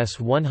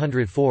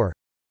 STS-104.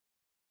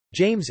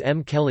 James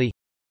M. Kelly,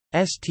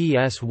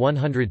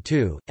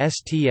 STS-102,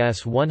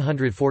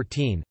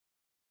 STS-114.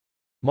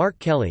 Mark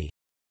Kelly,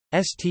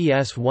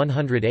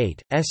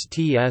 STS-108,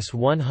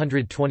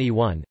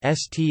 STS-121,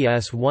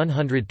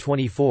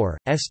 STS-124,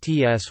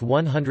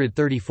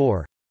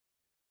 STS-134.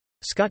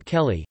 Scott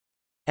Kelly,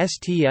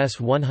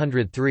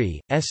 STS-103,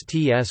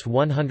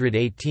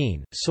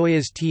 STS-118,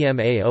 Soyuz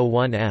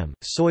TMA-01M,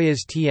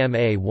 Soyuz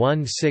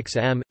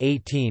TMA-16M,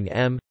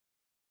 18M.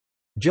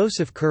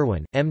 Joseph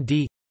Kerwin,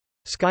 M.D.,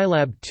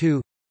 Skylab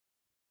 2.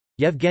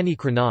 Yevgeny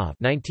Krenov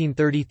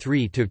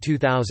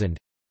 (1933–2000),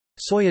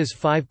 Soyuz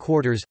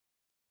 5/4.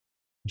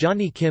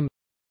 Johnny Kim,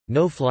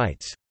 no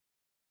flights.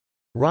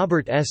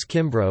 Robert S.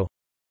 Kimbrough,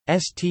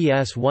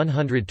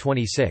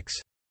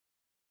 STS-126.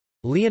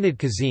 Leonid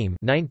Kazim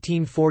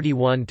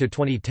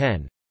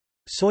 (1941–2010),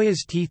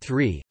 Soyuz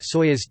T-3,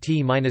 Soyuz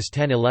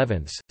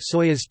T-1011,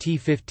 Soyuz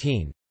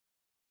T-15.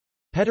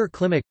 Petr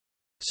Klimek,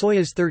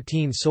 Soyuz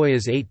 13,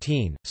 Soyuz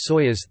 18,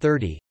 Soyuz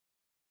 30.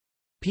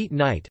 Pete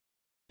Knight,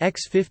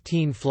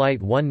 X-15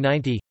 Flight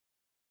 190.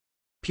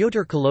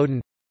 Pyotr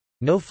Kolodin,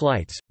 no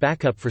flights,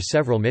 backup for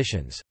several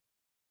missions.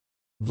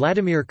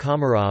 Vladimir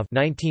Komarov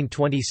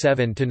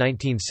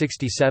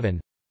 (1927–1967),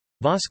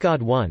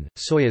 Voskhod 1,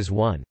 Soyuz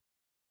 1.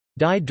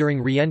 Died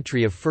during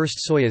re-entry of first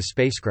Soyuz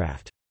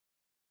spacecraft.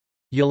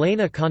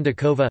 Yelena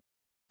Kondakova,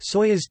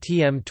 Soyuz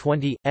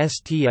TM-20,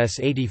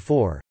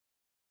 STS-84.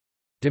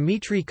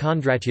 Dmitry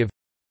Kondratyev,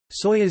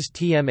 Soyuz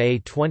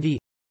TMA-20.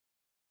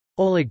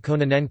 Oleg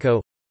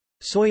Kononenko,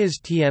 Soyuz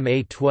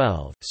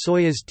TMA-12,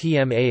 Soyuz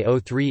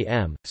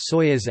TMA-03M,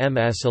 Soyuz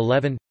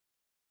MS-11.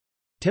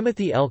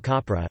 Timothy L.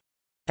 Kopra,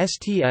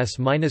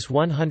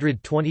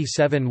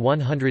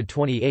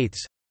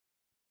 STS-127-128.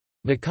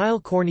 Mikhail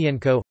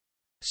Kornienko,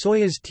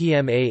 Soyuz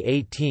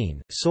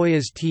TMA-18,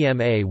 Soyuz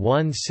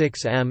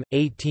TMA-16M,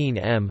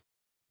 18M.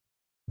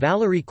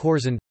 Valery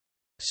Korzun,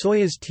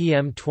 Soyuz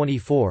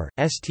TM-24,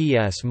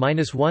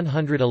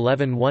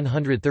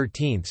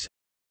 STS-111-113.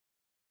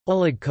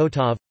 Oleg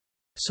Kotov,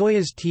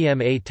 Soyuz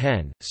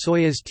TMA-10,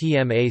 Soyuz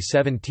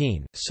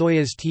TMA-17,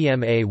 Soyuz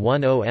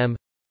TMA-10M.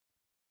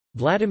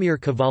 Vladimir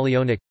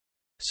Kovalyonik,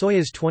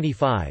 Soyuz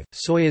 25,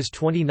 Soyuz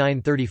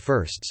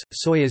 29/31,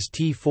 Soyuz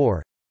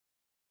T-4.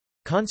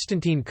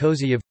 Konstantin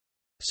Kozyev,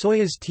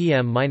 Soyuz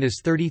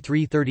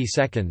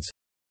TM-33/32.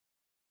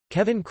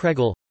 Kevin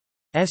Kregel,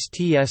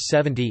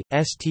 STS-70,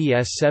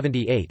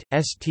 STS-78,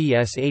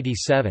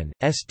 STS-87,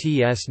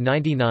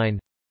 STS-99.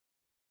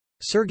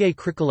 Sergei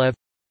Krikalev,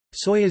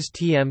 Soyuz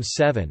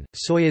TM-7,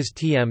 Soyuz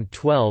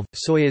TM-12,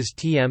 Soyuz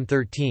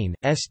TM-13,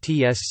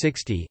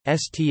 STS-60,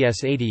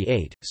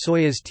 STS-88,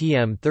 Soyuz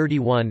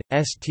TM-31,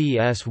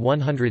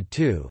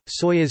 STS-102,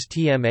 Soyuz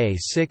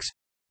TMA-6.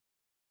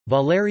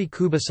 Valery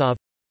Kubasov,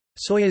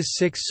 Soyuz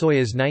 6,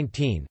 Soyuz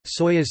 19,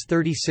 Soyuz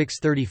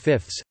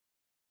 36/35.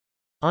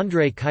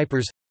 Andrei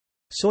Kuipers,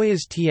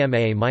 Soyuz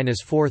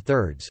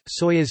TMA-4/3,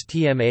 Soyuz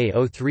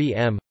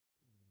TMA-03M.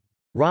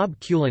 Rob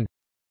Kulin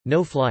 —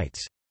 no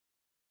flights.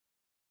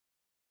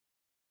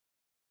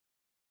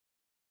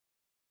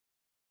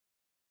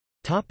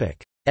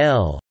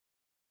 L.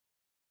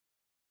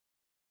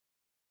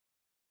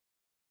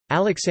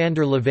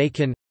 Alexander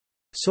Levakin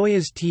 —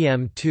 Soyuz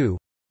TM-2.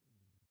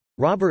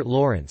 Robert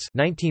Lawrence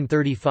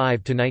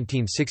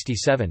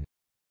 (1935–1967),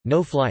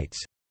 no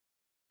flights.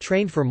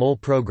 Trained for MOL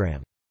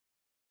program.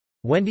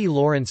 Wendy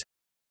Lawrence —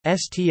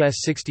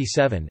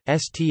 STS-67,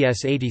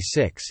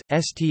 STS-86,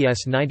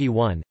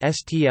 STS-91,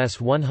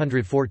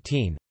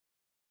 STS-114.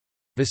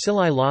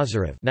 Vasily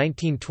Lazarev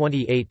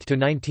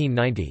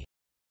 (1928–1990),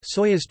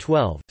 Soyuz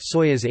 12,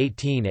 Soyuz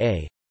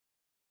 18A.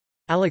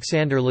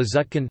 Alexander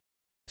Lazutkin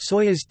 —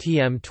 Soyuz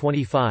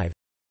TM-25.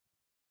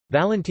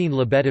 Valentin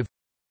Lebedev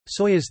 —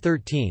 Soyuz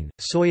 13,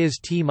 Soyuz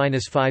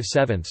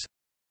T-5/7.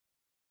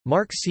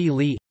 Mark C.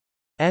 Lee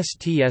 —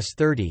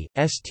 STS-30,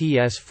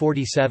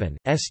 STS-47,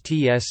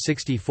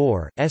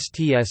 STS-64,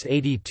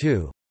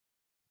 STS-82.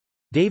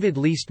 David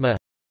Liestma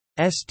 —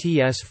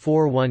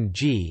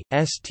 STS-41G,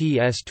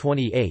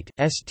 STS-28,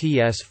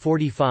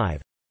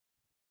 STS-45.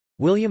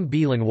 William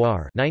B.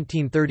 Lenoir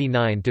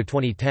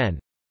 (1939–2010),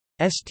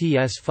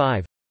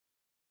 STS-5.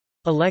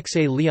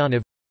 Alexei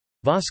Leonov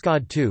 —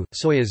 Voskhod 2,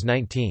 Soyuz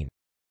 19.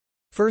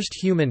 First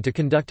human to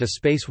conduct a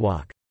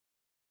spacewalk.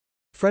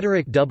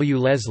 Frederick W.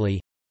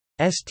 Leslie —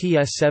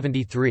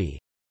 STS-73.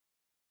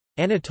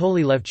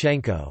 Anatoly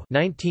Levchenko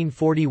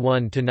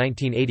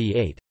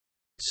 (1941–1988),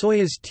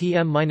 Soyuz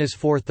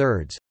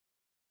TM-4/3.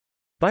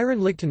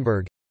 Byron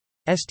Lichtenberg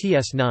 —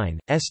 STS-9,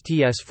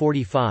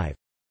 STS-45.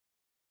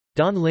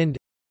 Don Lind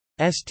 —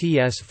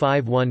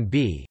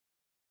 STS-51B.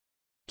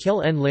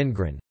 Kjell N.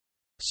 Lindgren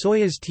 —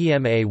 Soyuz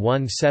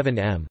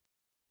TMA-17M.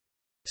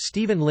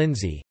 Stephen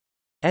Lindsay —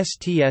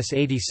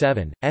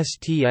 STS-87,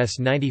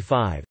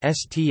 STS-95,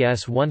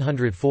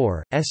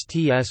 STS-104,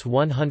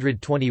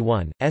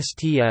 STS-121,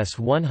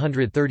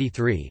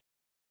 STS-133.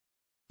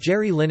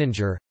 Jerry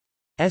Lininger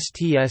 —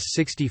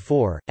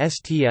 STS-64,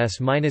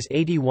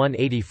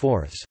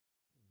 STS-81/84.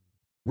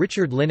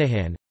 Richard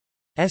Linehan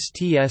 —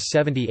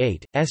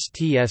 STS-78,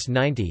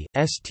 STS-90,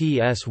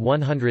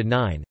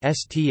 STS-109,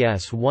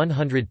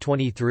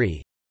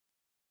 STS-123.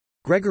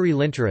 Gregory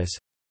Linteris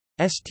 —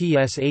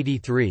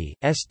 STS-83,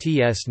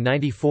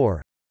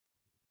 STS-94.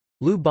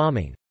 Liu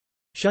Bombing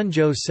 —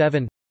 Shenzhou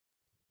 7.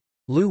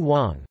 Liu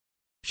Wang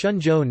 —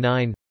 Shenzhou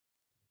 9.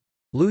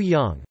 Liu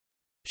Yang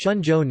 —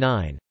 Shenzhou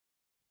 9.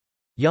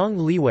 Yang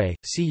Liwei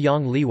 — See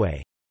Yang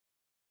Liwei.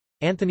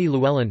 Anthony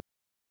Llewellyn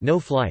 — no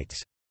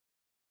flights.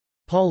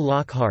 Paul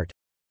Lockhart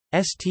 —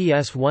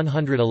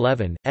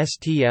 STS-111,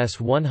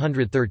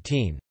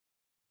 STS-113.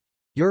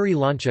 Yuri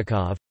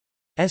Lonchakov —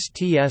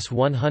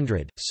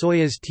 STS-100,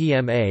 Soyuz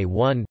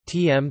TMA-1,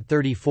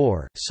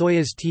 TM-34,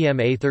 Soyuz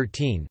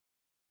TMA-13.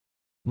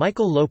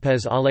 Michael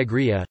Lopez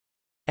Alegria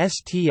 —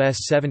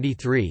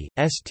 STS-73,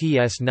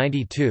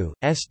 STS-92,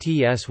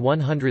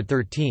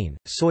 STS-113,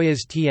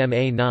 Soyuz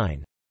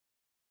TMA-9.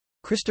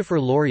 Christopher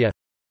Loria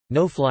 —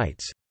 no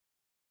flights.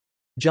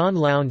 John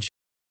Lounge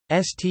 —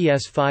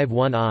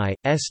 STS-51I,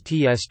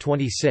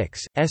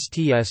 STS-26,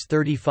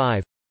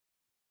 STS-35.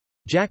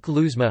 Jack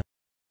Luzma —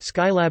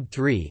 Skylab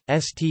 3,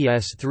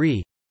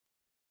 STS-3.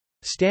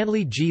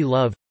 Stanley G.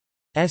 Love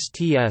 —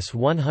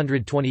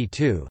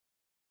 STS-122.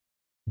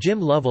 Jim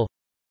Lovell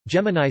 —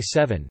 Gemini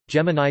 7,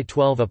 Gemini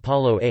 12,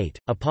 Apollo 8,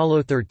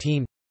 Apollo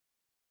 13.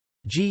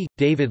 G.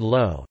 David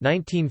Lowe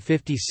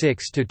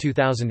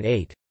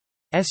 (1956–2008),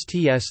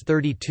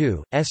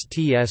 STS-32,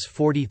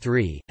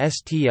 STS-43,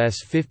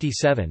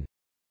 STS-57.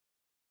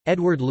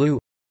 Edward Liu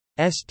 —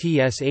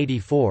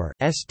 STS-84,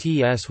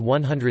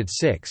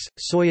 STS-106,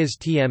 Soyuz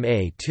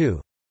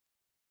TMA-2.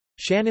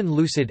 Shannon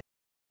Lucid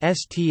 —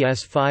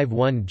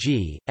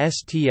 STS-51G,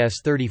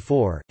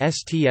 STS-34,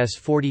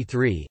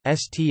 STS-43,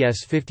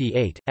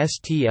 STS-58,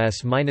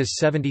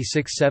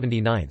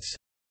 STS-76/79.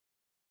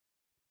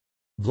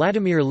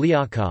 Vladimir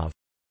Lyakov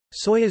 —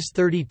 Soyuz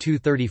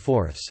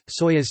 32/34,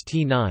 Soyuz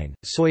T-9,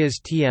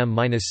 Soyuz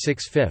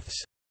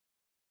TM-6/5.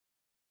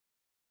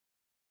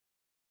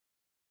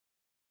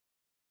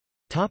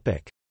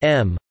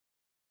 M.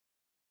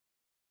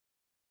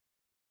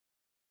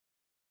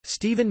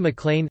 Stephen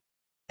McLean —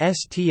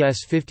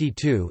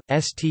 STS-52,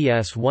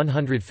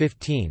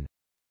 STS-115.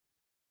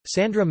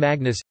 Sandra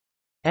Magnus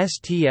 —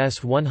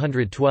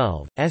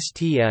 STS-112,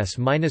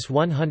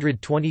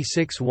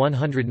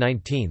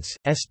 STS-126/119,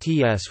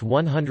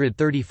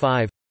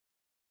 STS-135.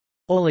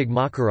 Oleg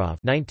Makarov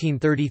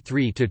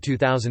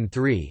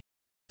 (1933–2003),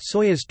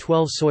 Soyuz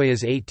 12,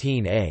 Soyuz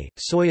 18A,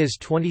 Soyuz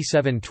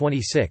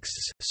 27/26,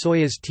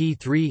 Soyuz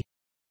T-3.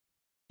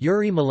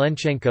 Yuri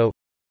Malenchenko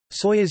 —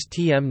 Soyuz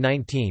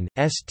TM-19,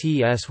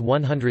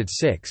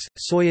 STS-106,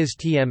 Soyuz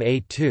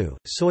TMA-2,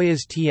 Soyuz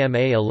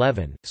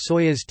TMA-11,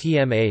 Soyuz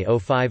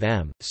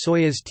TMA-05M,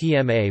 Soyuz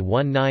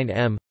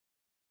TMA-19M.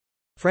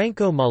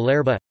 Franco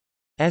Malerba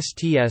 —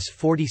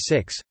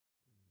 STS-46.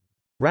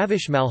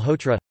 Ravish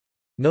Malhotra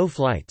 — no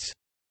flights.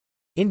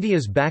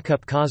 India's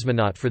backup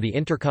cosmonaut for the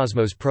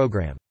Intercosmos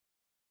program.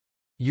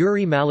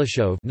 Yuri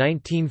Malashov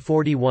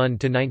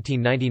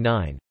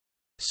 (1941–1999),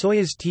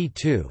 Soyuz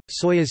T-2,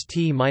 Soyuz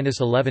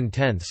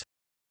T-11/10,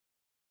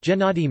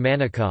 Gennady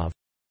Manikov,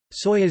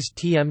 Soyuz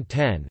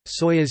TM-10,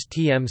 Soyuz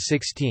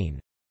TM-16,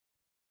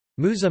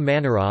 Musa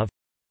Manarov,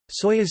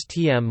 Soyuz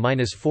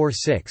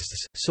TM-4/6,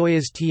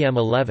 Soyuz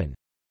TM-11,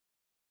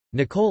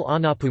 Nicole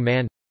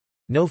Anapuman,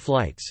 no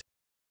flights.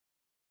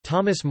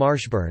 Thomas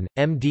Marshburn,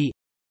 M.D.,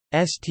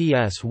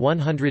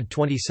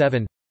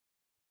 STS-127,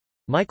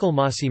 Michael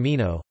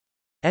Massimino,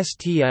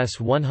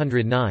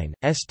 STS-109,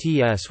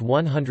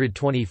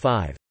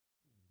 STS-125,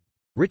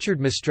 Richard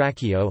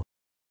Mastracchio,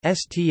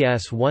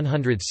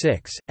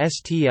 STS-106,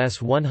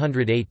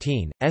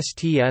 STS-118,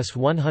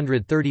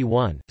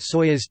 STS-131,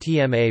 Soyuz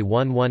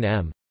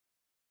TMA-11M,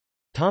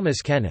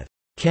 Thomas Kenneth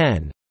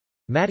Ken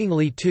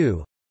Mattingly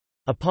II,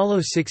 Apollo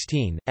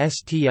 16,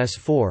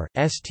 STS-4,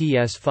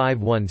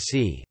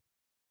 STS-51C.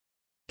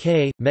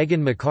 K.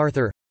 Megan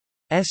MacArthur,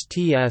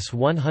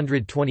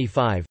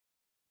 STS-125,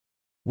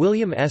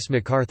 William S.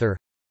 MacArthur,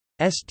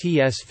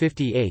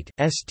 STS-58,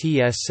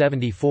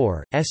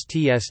 STS-74,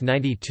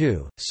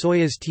 STS-92,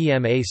 Soyuz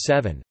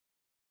TMA-7,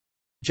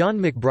 John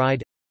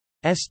McBride,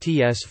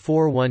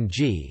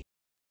 STS-41G,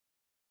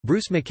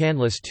 Bruce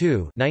McCandless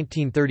II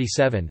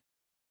 1937,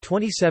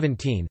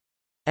 2017,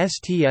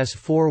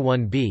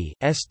 STS-41B,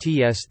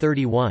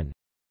 STS-31,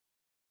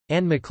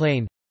 Anne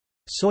McLean,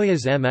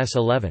 Soyuz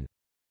MS-11,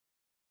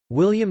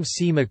 William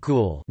C.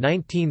 McCool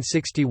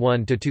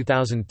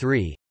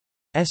 1961–2003,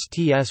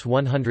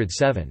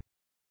 STS-107.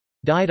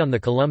 Died on the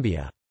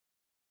Columbia.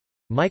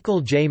 Michael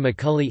J.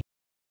 McCulley,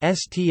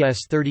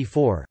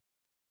 STS-34,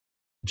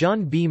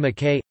 John B.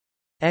 McKay,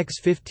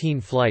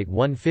 X-15 Flight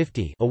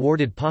 150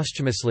 awarded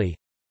posthumously,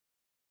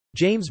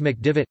 James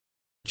McDivitt,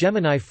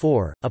 Gemini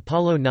 4,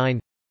 Apollo 9,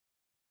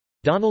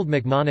 Donald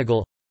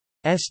McMoneagle,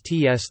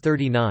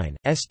 STS-39,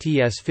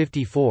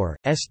 STS-54,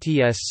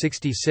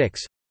 STS-66,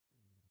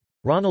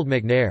 Ronald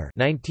McNair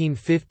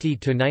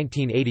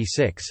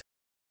 (1950–1986),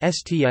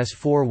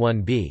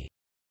 STS-41B.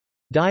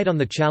 Died on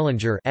the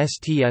Challenger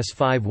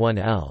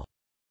STS-51L.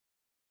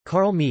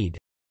 Carl Meade,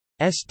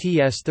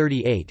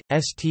 STS-38,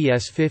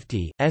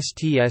 STS-50,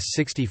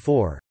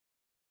 STS-64.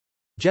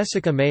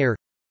 Jessica Mayer,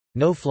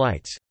 no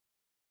flights.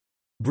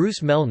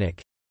 Bruce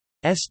Melnick,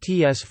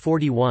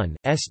 STS-41,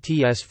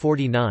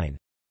 STS-49.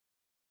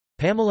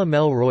 Pamela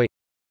Melroy,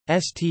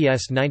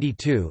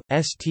 STS-92,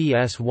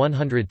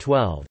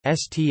 STS-112,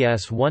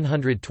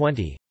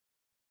 STS-120.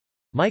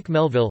 Mike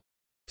Melville,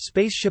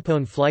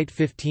 Spaceshipone Flight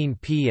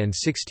 15P and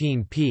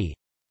 16P.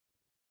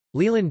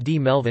 Leland D.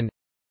 Melvin,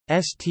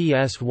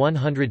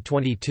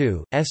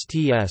 STS-122,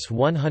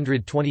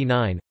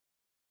 STS-129.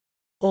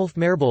 Ulf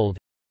Merbold,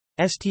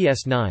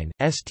 STS-9,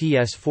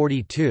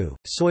 STS-42,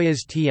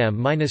 Soyuz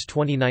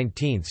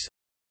TM-2019.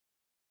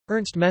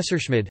 Ernst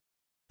Messerschmidt,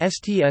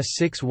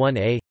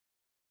 STS-61A.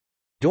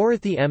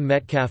 Dorothy M.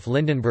 Metcalf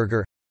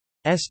Lindenberger,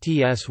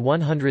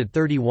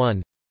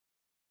 STS-131.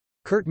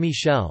 Kurt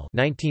Michel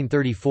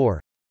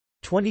 1934,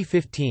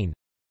 2015,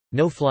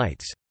 no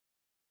flights.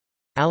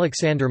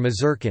 Alexander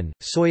Mazurkin,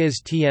 Soyuz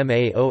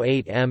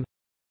TMA-08M.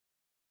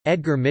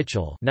 Edgar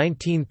Mitchell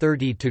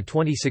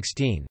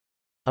 1930–2016,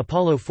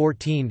 Apollo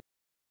 14.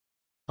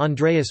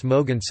 Andreas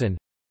Mogensen,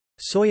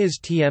 Soyuz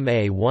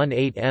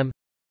TMA-18M.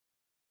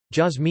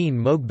 Jasmine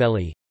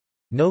Moghbeli,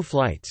 no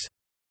flights.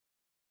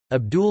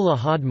 Abdul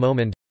Ahad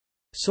Momand,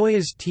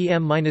 Soyuz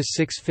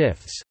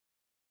TM-6/5.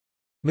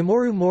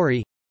 Mamoru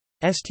Mori,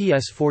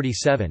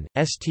 STS-47,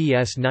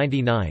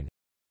 STS-99.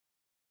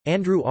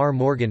 Andrew R.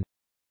 Morgan,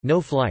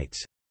 no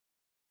flights.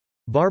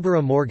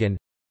 Barbara Morgan,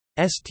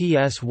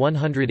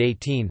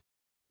 STS-118.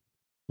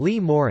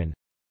 Lee Morin,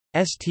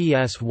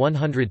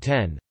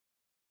 STS-110.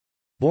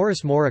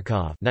 Boris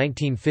Morikov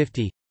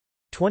 1950,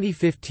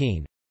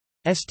 2015,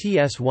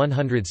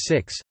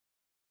 STS-106.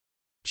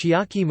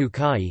 Chiaki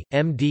Mukai,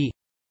 M.D.,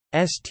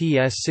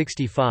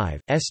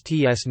 STS-65,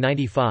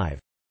 STS-95.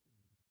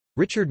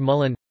 Richard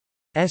Mullen,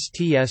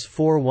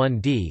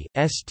 STS-41D,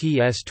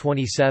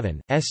 STS-27,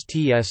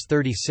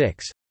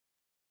 STS-36.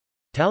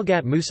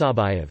 Talgat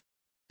Musabayev,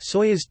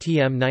 Soyuz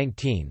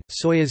TM-19,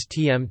 Soyuz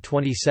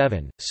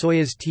TM-27,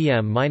 Soyuz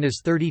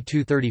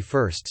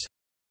TM-32/31.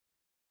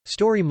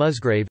 Story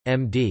Musgrave,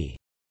 M.D.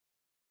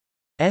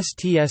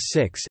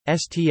 STS-6,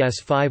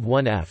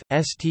 STS-51F,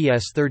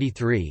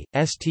 STS-33,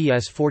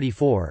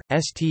 STS-44,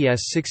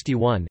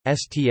 STS-61,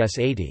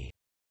 STS-80.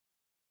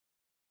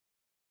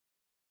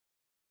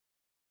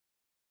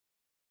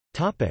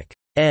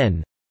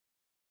 N.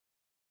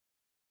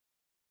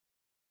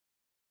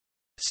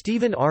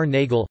 Stephen R.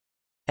 Nagel,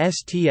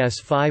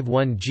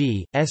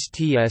 STS-51G,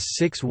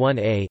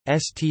 STS-61A,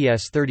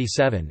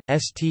 STS-37,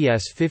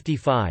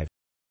 STS-55.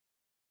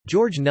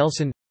 George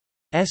Nelson,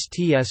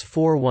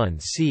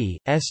 STS-41C,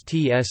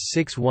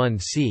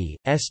 STS-61C,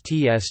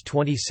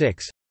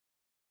 STS-26.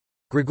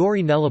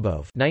 Grigory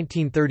Nelibov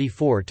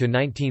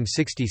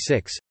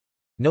 (1934–1966),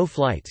 no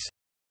flights.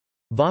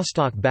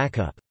 Vostok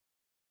backup.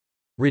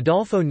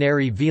 Rodolfo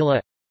Neri Vila,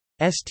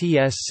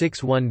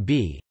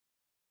 STS-61B.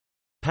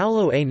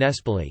 Paolo A.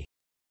 Nespoli,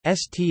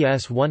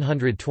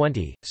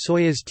 STS-120,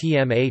 Soyuz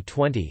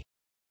TMA-20.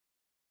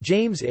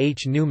 James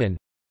H. Newman,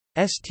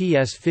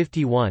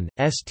 STS-51,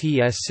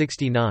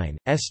 STS-69,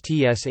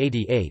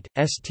 STS-88,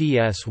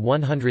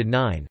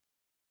 STS-109.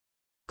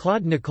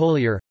 Claude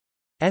Nicollier,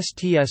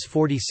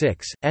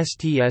 STS-46,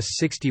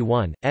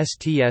 STS-61,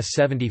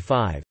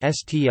 STS-75,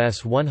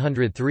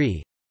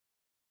 STS-103.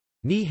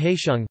 Ni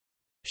Haisheng,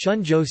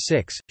 Shenzhou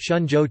 6,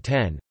 Shenzhou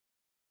 10.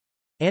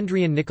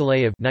 Andrian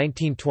Nikolaev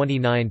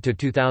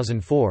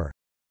 (1929–2004),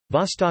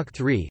 Vostok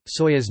 3,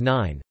 Soyuz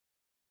 9.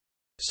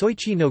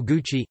 Soichi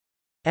Noguchi,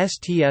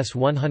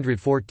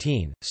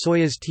 STS-114,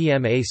 Soyuz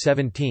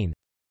TMA-17.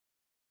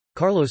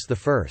 Carlos I.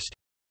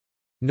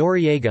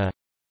 Noriega,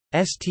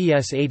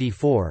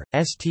 STS-84,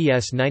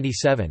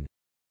 STS-97.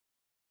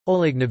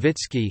 Oleg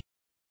Novitsky,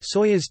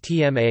 Soyuz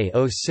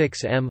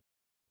TMA-06M.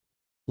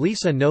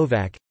 Lisa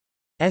Novak,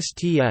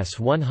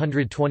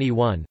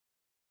 STS-121.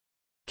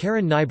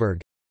 Karen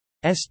Nyberg,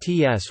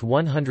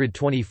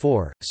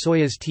 STS-124,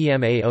 Soyuz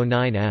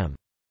TMA-09M.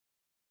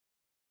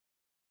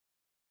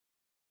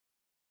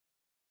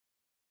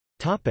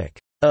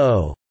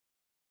 O.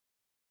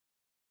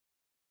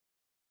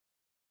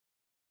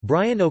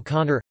 Brian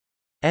O'Connor,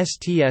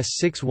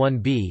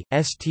 STS-61B,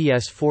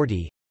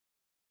 STS-40.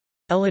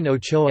 Ellen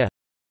Ochoa,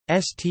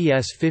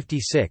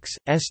 STS-56,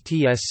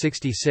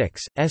 STS-66,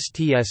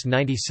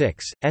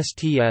 STS-96,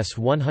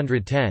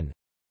 STS-110.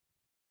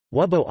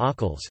 Wubbo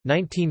Ockels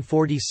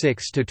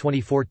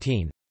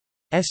 (1946–2014),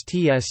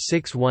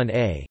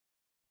 STS-61A.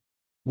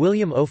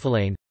 William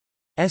O'Fallane,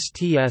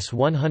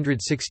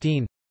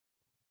 STS-116.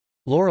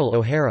 Laurel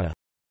O'Hara,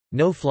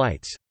 no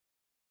flights.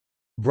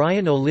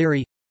 Brian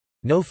O'Leary,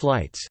 no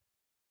flights.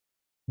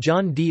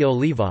 John D.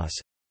 Olivas,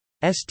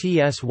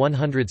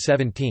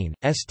 STS-117,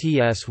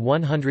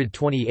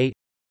 STS-128.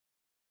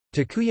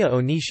 Takuya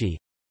Onishi,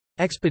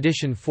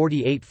 Expedition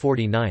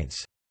 4849.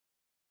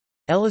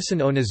 Ellison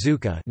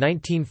Onizuka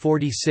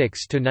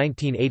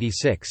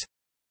 (1946–1986),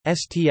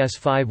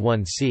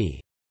 STS-51C.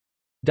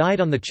 Died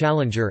on the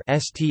Challenger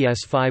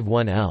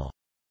STS-51L.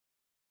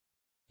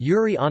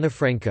 Yuri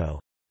Onofrenko,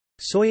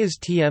 Soyuz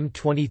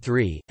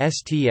TM-23,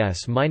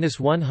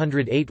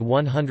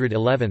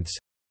 STS-108-111.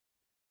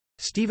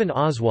 Stephen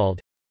Oswald,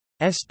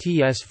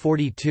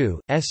 STS-42,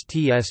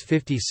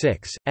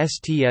 STS-56,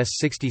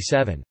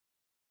 STS-67.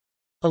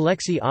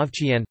 Alexei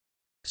Ovchian,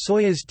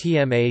 Soyuz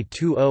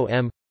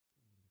TMA-20M.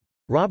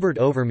 Robert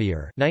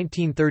Overmyer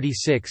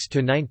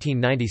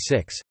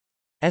 (1936–1996),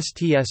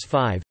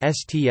 STS-5,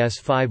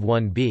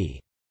 STS-51B.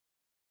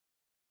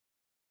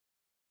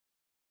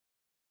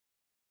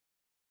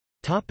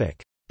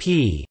 Topic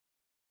P.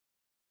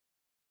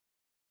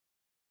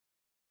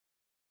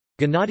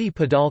 Gennady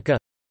Padalka,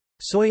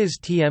 Soyuz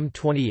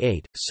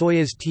TM-28,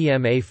 Soyuz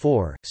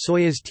TMA-4,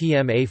 Soyuz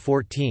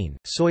TMA-14,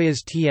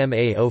 Soyuz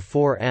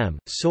TMA-04M,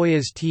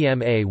 Soyuz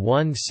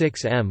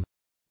TMA-16M.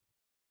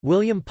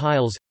 William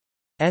Piles,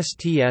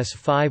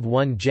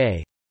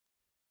 STS-51J.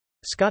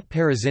 Scott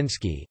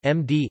Parazynski,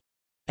 M.D.,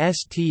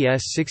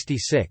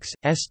 STS-66,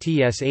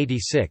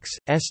 STS-86,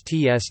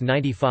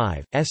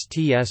 STS-95,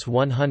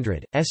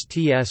 STS-100,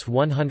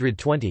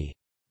 STS-120.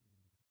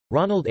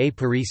 Ronald A.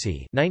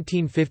 Parisi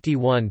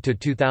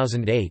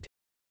 (1951–2008),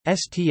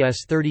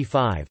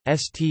 STS-35,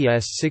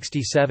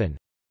 STS-67.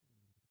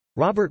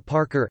 Robert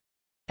Parker,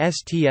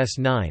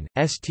 STS-9,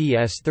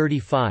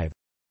 STS-35.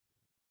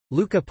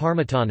 Luca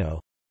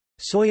Parmitano,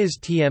 Soyuz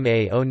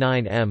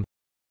TMA-09M.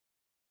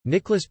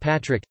 Nicholas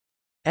Patrick,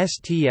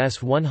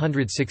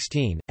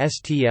 STS-116,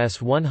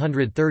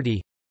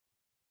 STS-130.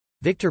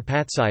 Viktor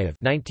Patsayev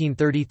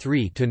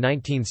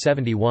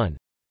 (1933–1971),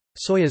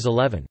 Soyuz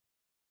 11.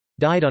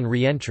 Died on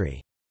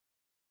re-entry.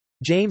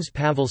 James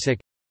Pavelsik,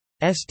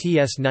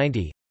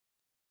 STS-90.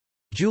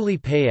 Julie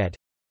Payette,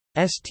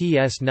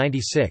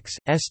 STS-96,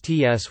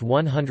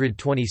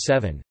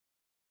 STS-127.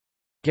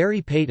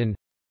 Gary Payton,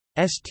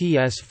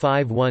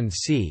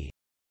 STS-51C.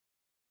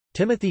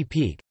 Timothy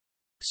Peake,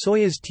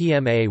 Soyuz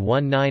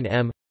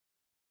TMA-19M.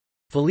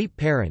 Philippe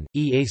Perrin,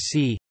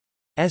 EAC,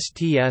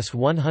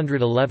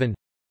 STS-111.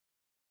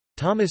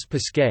 Thomas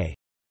Pesquet,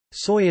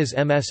 Soyuz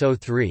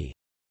MS-03.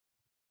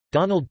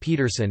 Donald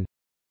Peterson,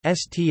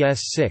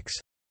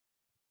 STS-6.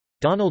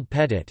 Donald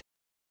Pettit,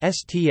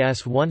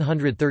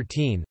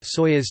 STS-113,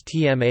 Soyuz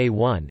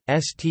TMA-1,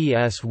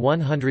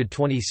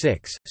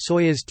 STS-126,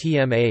 Soyuz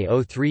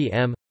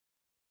TMA-03M.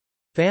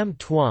 Pham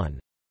Tuan,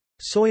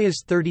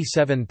 Soyuz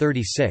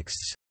 3736.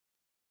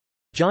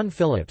 John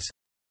Phillips,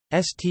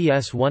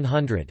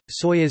 STS-100,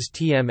 Soyuz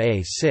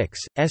TMA-6,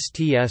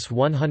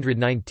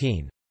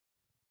 STS-119.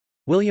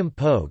 William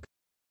Pogue,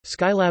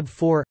 Skylab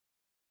 4.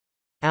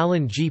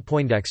 Alan G.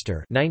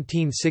 Poindexter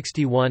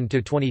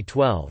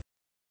 (1961–2012),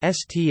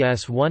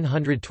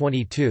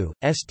 STS-122,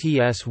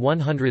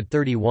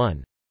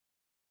 STS-131.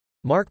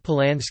 Mark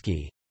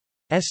Polanski,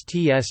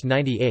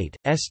 STS-98,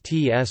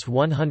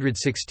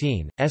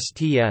 STS-116,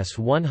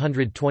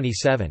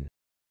 STS-127.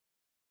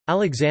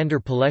 Alexander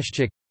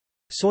Poleshchuk,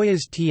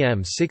 Soyuz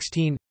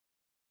TM-16.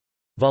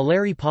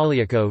 Valery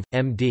Polyakov,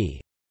 M.D.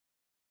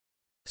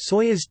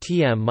 Soyuz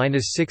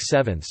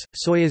TM-6/7,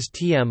 Soyuz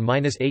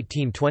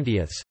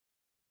TM-18/20,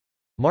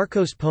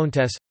 Marcos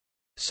Pontes,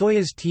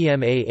 Soyuz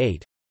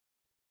TM-A8,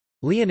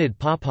 Leonid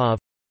Popov,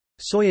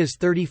 Soyuz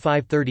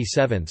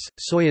 35/37,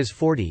 Soyuz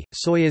 40,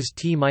 Soyuz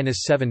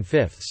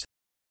T-7/5,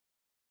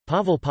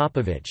 Pavel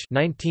Popovich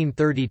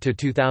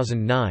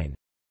 (1930–2009),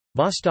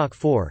 Vostok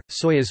 4,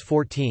 Soyuz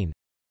 14,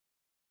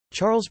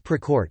 Charles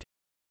Precourt,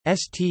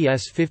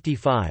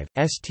 STS-55,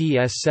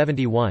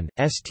 STS-71,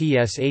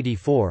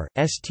 STS-84,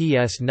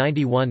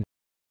 STS-91,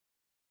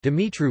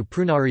 Dumitru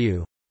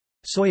Prunariu,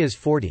 Soyuz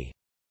 40.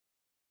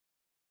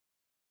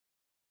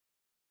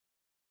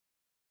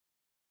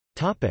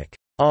 Topic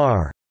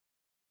R.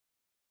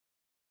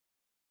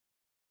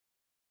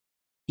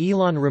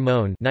 Elon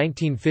Ramon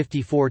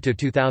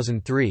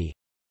 (1954–2003),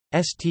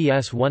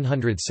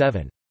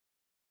 STS-107,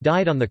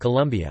 died on the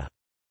Columbia.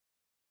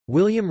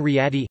 William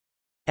Riady,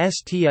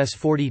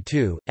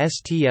 STS-42,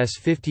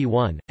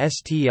 STS-51,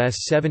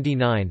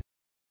 STS-79,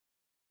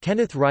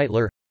 Kenneth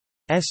Reitler,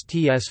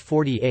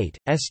 STS-48,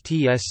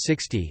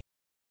 STS-60,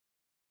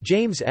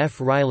 James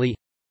F. Riley,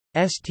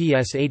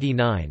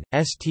 STS-89,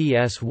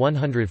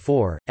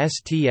 STS-104,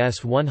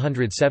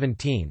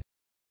 STS-117,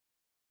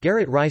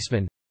 Garrett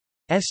Reisman,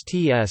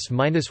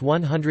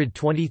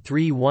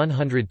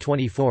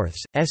 STS-123-124,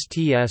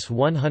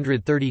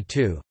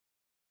 STS-132,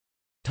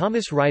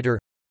 Thomas Reiter,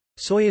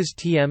 Soyuz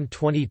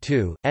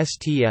TM-22,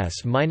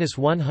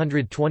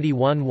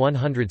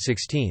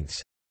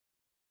 STS-121-116,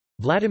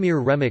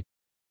 Vladimir Remek,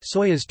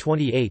 Soyuz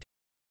 28,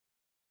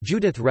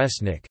 Judith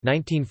Resnick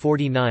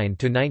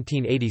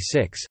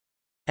 (1949–1986),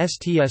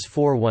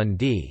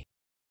 STS-41D,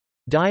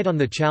 died on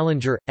the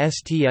Challenger,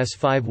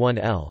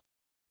 STS-51L,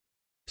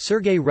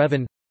 Sergei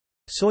Revin,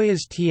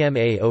 Soyuz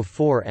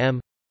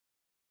TMA-04M,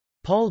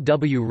 Paul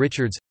W.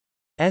 Richards,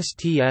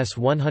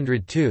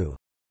 STS-102,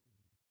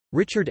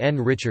 Richard N.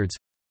 Richards,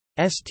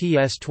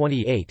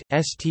 STS-28,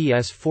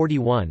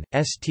 STS-41,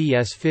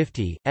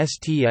 STS-50,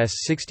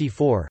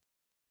 STS-64,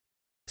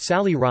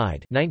 Sally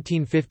Ride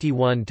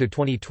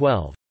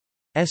 (1951–2012),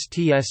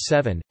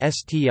 STS-7,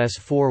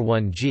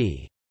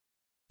 STS-41G,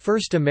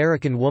 first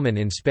American woman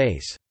in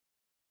space.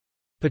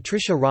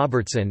 Patricia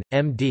Robertson,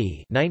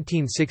 M.D.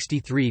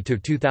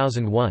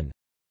 (1963–2001),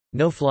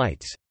 no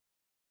flights.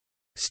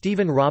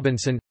 Stephen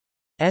Robinson,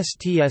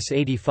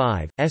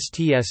 STS-85,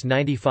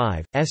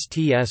 STS-95,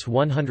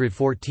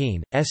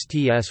 STS-114,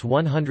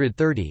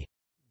 STS-130,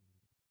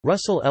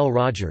 Russell L.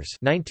 Rogers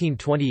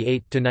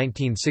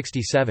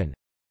 (1928–1967),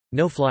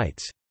 no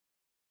flights.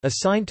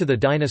 Assigned to the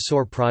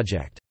Dinosaur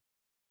Project.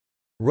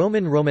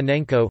 Roman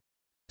Romanenko,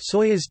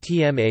 Soyuz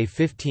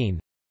TMA-15,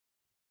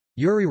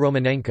 Yuri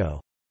Romanenko,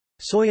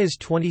 Soyuz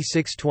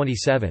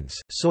 26/27,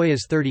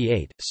 Soyuz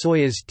 38,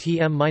 Soyuz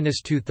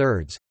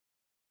TM-2/3,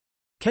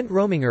 Kent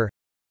Rominger,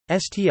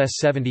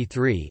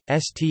 STS-73,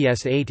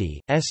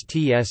 STS-80,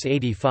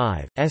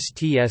 STS-85,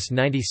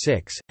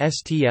 STS-96,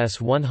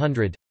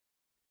 STS-100,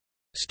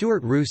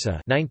 Stuart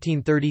Roosa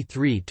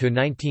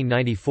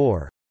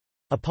 (1933–1994),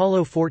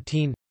 Apollo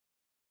 14,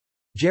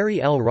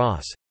 Jerry L.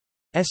 Ross,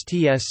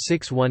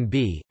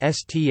 STS-61B,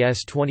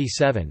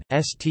 STS-27,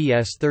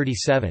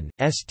 STS-37,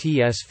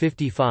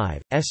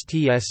 STS-55,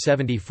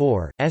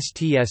 STS-74,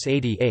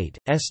 STS-88,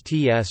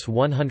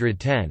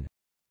 STS-110,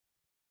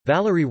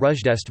 Valery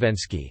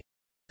Rozhdestvensky,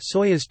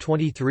 Soyuz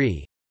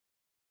 23,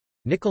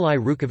 Nikolai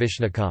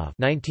Rukavishnikov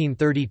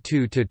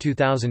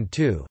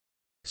 (1932–2002),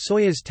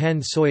 Soyuz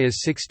 10, Soyuz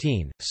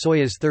 16,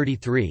 Soyuz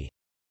 33,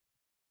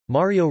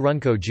 Mario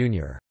Runco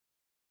Jr.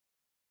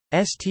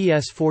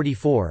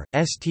 STS-44,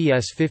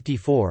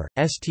 STS-54,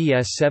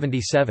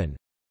 STS-77,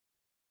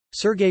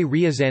 Sergei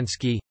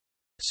Ryazansky,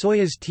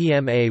 Soyuz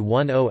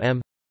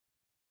TMA-10M,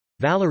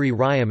 Valery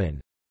Ryaman,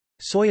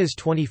 Soyuz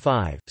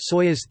 25,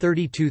 Soyuz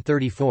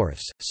 32/34,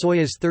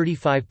 Soyuz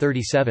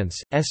 35/37,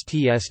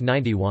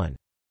 STS-91.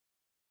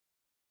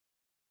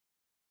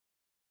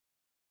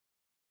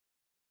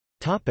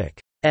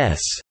 Topic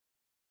S.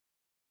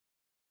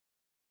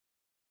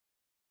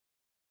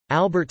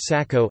 Albert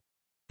Sacco,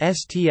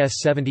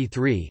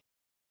 STS-73,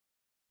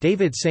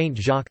 David St.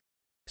 Jacques,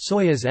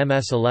 Soyuz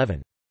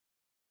MS-11,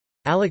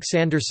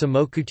 Alexander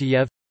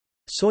Samokutyev,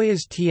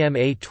 Soyuz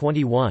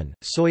TMA-21,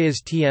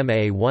 Soyuz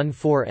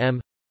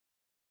TMA-14M,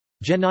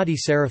 Gennady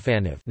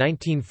Sarafanov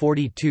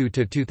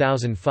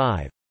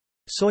 (1942–2005),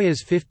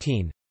 Soyuz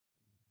 15,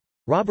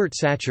 Robert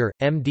Satcher,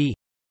 M.D.,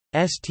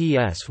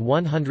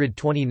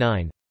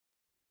 STS-129,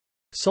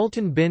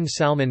 Sultan bin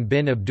Salman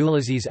bin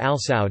Abdulaziz Al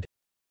Saud,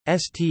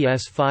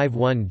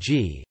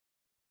 STS-51G,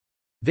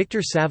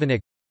 Viktor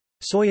Savinik,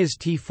 Soyuz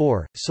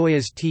T-4,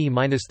 Soyuz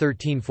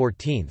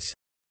T-13/14,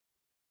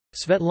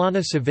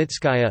 Svetlana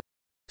Savitskaya,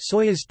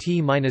 Soyuz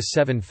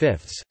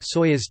T-7/5,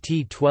 Soyuz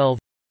T-12,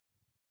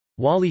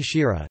 Wally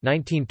Schirra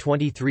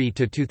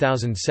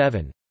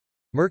 (1923–2007),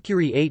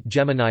 Mercury 8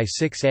 Gemini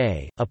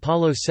 6A,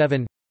 Apollo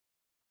 7,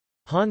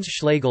 Hans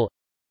Schlegel,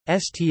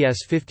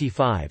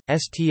 STS-55,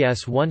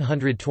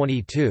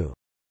 STS-122,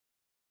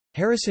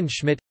 Harrison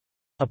Schmitt,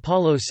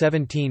 Apollo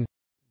 17,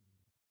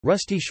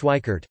 Rusty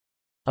Schweikert,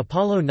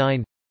 Apollo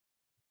 9,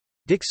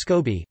 Dick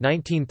Scobie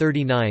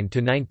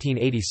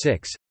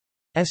 (1939–1986),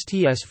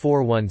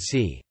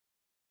 STS-41C.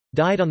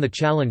 Died on the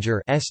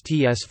Challenger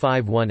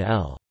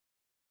STS-51L.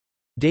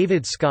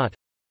 David Scott,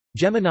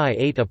 Gemini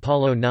 8,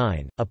 Apollo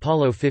 9,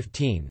 Apollo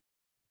 15.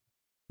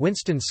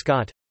 Winston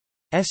Scott,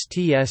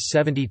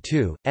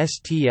 STS-72,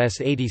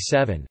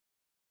 STS-87.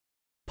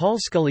 Paul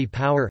Scully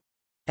Power,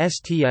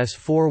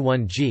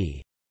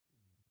 STS-41G.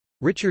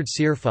 Richard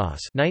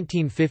Searfoss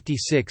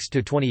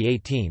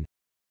 (1956–2018),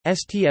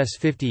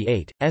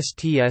 STS-58,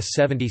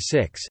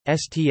 STS-76,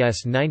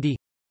 STS-90.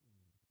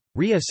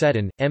 Rhea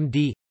Seddon,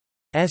 M.D.,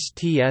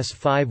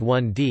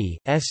 STS-51D,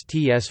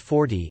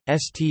 STS-40,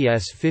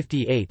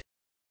 STS-58.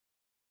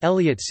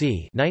 Elliot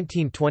C.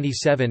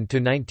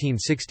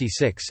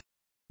 (1927–1966),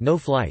 no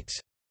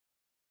flights.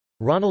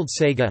 Ronald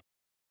Sega,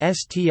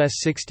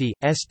 STS-60,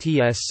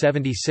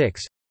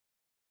 STS-76.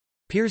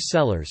 Piers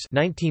Sellers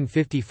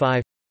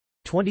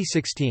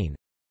 (1955–2016),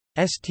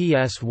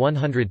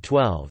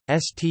 STS-112,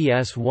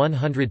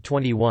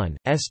 STS-121,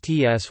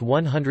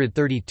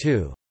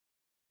 STS-132.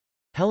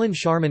 Helen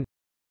Sharman.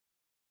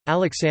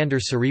 Alexander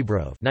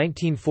Serebrov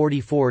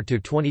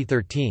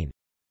 (1944–2013),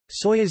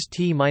 Soyuz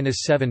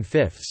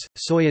T-7/5,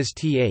 Soyuz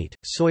T-8,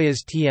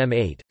 Soyuz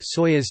TM-8,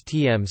 Soyuz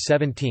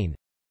TM-17.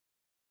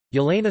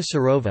 Yelena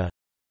Serova,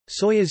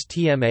 Soyuz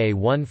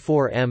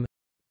TMA-14M.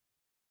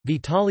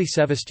 Vitaly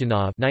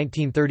Sevastyanov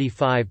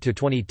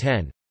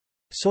 (1935–2010),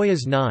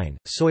 Soyuz 9,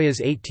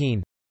 Soyuz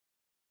 18.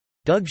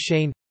 Doug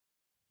Shane.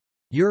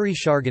 Yuri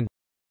Shargin,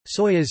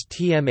 Soyuz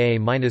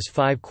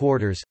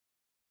TMA-5/4.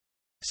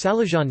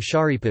 Salizhan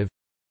Sharipov,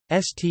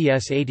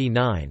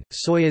 STS-89,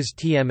 Soyuz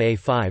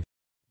TMA-5.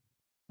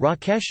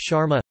 Rakesh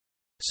Sharma,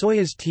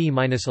 Soyuz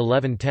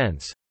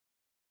T-11/10.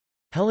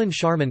 Helen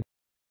Sharman,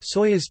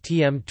 Soyuz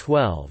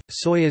TM-12,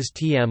 Soyuz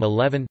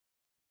TM-11.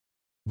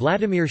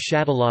 Vladimir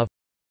Shatilov,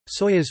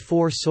 Soyuz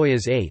 4,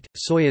 Soyuz 8,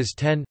 Soyuz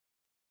 10.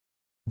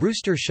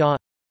 Brewster Shaw,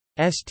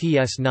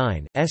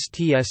 STS-9,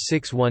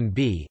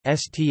 STS-61B,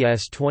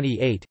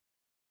 STS-28.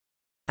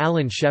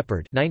 Alan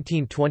Shepard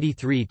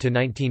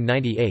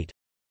 (1923–1998),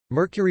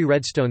 Mercury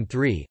Redstone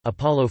 3,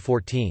 Apollo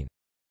 14.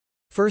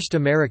 First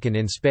American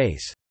in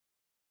space.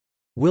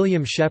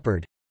 William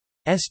Shepard,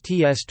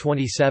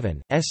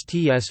 STS-27,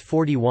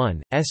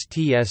 STS-41,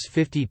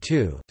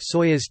 STS-52,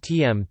 Soyuz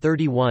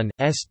TM-31,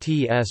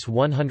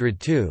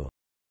 STS-102.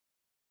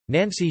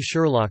 Nancy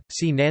Sherlock,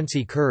 see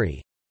Nancy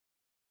Curry.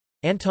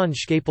 Anton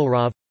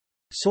Shkaplerov,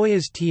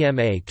 Soyuz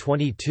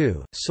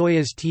TMA-22,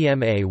 Soyuz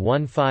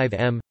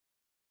TMA-15M.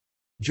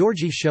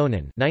 Georgy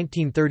Shonin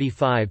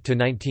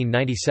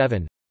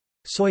 (1935–1997),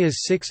 Soyuz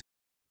 6.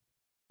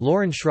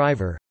 Lauren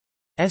Shriver,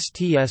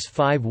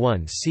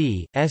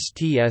 STS-51C,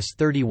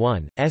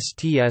 STS-31,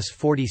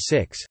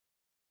 STS-46.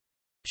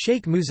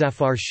 Sheikh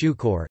Muzaffar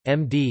Shukor,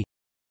 M.D.,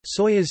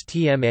 Soyuz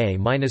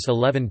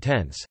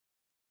TMA-11/10.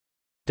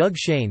 Doug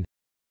Shane,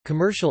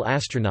 commercial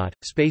astronaut,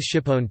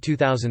 SpaceshipOne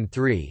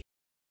 2003.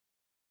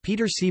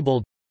 Peter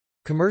Siebold,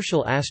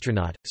 commercial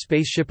astronaut,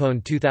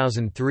 SpaceshipOne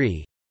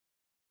 2003.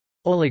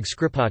 Oleg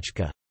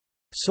Skripachka,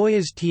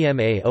 Soyuz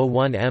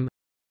TMA-01M.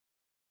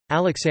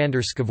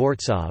 Alexander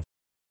Skvortsov,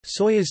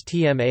 Soyuz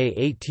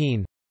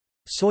TMA-18,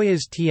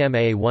 Soyuz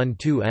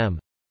TMA-12M.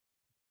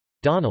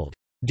 Donald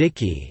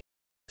Dickie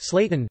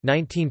Slayton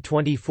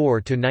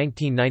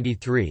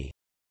 (1924–1993),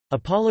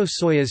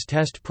 Apollo-Soyuz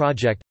Test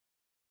Project.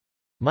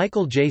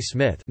 Michael J.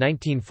 Smith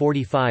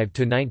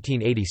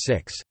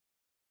 (1945–1986),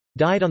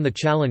 died on the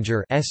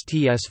Challenger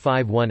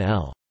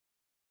STS-51L.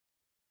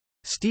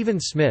 Stephen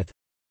Smith,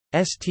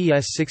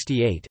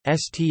 STS-68,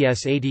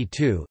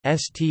 STS-82,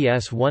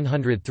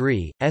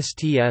 STS-103,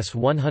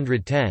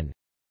 STS-110.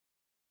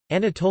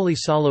 Anatoly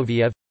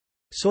Soloviev,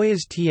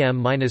 Soyuz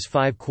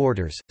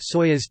TM-5/4,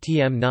 Soyuz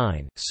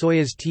TM-9,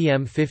 Soyuz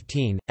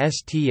TM-15,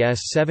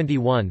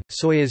 STS-71,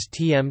 Soyuz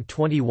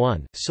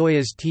TM-21,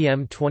 Soyuz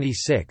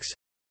TM-26.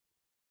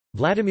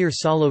 Vladimir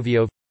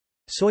Solovyov,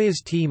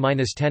 Soyuz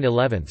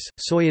T-10/11,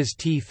 Soyuz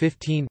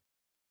T-15.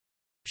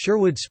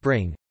 Sherwood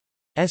Spring,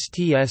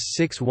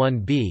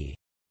 STS-61B.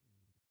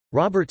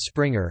 Robert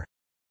Springer,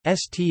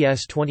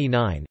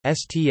 STS-29,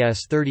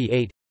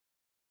 STS-38.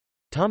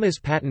 Thomas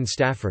Patton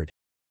Stafford,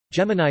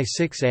 Gemini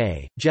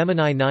 6A,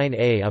 Gemini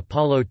 9A,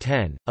 Apollo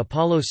 10,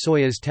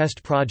 Apollo-Soyuz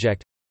Test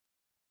Project.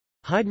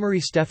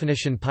 Heidemarie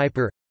Stefanishen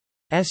Piper,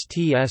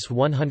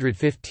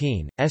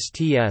 STS-115,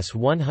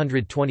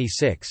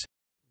 STS-126.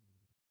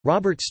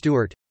 Robert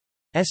Stewart,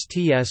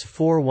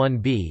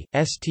 STS-41B,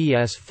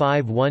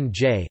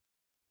 STS-51J.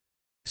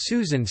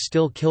 Susan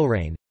Still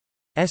Kilrain,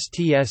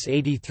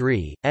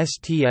 STS-83,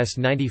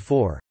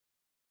 STS-94.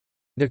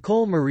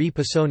 Nicole Marie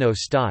Pisono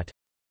Stott,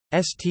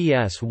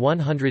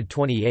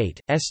 STS-128,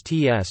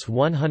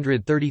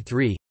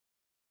 STS-133.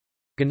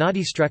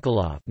 Gennady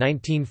Strekalov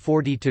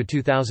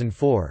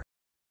 (1940–2004),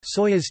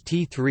 Soyuz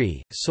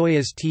T-3,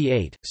 Soyuz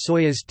T-8,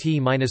 Soyuz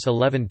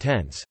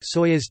T-11/10,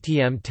 Soyuz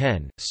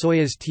TM-10,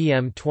 Soyuz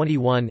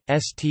TM-21,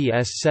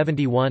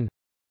 STS-71.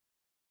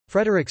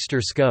 Frederick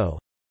Stursko,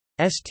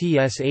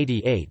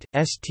 STS-88,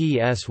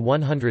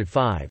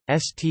 STS-105,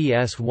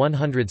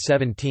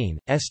 STS-117,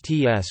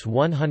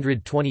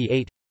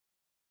 STS-128.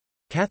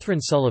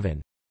 Catherine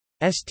Sullivan,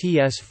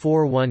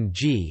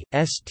 STS-41G,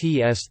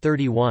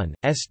 STS-31,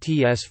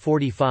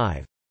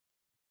 STS-45.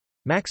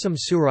 Maxim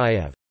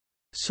Surayev,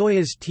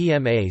 Soyuz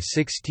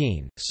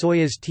TMA-16,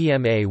 Soyuz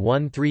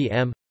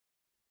TMA-13M.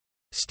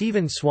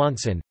 Stephen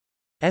Swanson,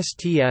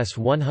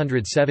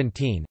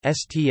 STS-117,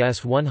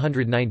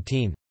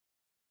 STS-119.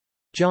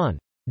 John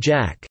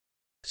Jack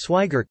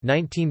Swigert,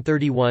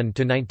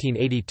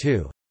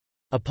 1931–1982.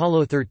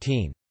 Apollo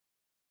 13.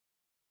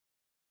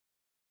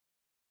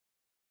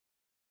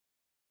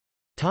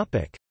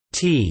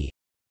 T.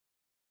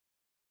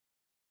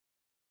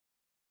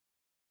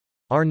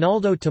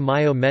 Arnaldo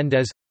Tamayo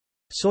Mendez,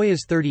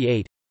 Soyuz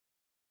 38.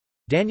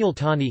 Daniel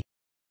Tani,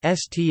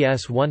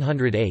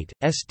 STS-108,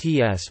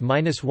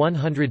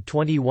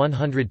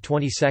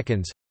 STS-120–120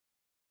 seconds.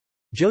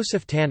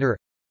 Joseph Tanner,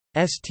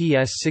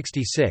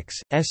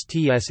 STS-66,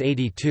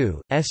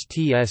 STS-82,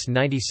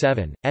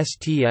 STS-97,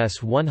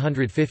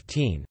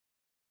 STS-115.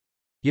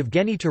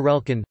 Yevgeny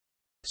Tarelkin,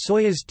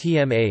 Soyuz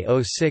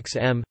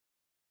TMA-06M.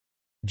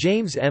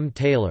 James M.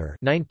 Taylor,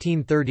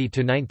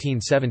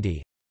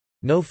 1930–1970.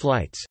 No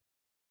flights.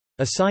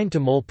 Assigned to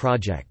Mole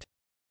Project.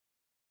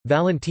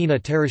 Valentina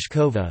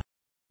Tereshkova,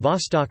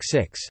 Vostok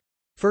 6.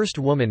 First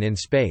woman in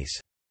space.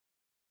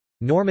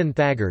 Norman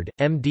Thagard,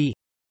 M.D.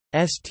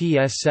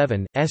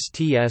 STS-7,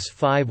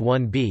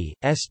 STS-51B,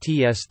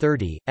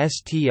 STS-30,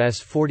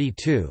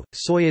 STS-42,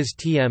 Soyuz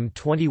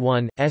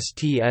TM-21,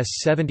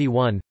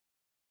 STS-71.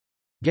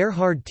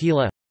 Gerhard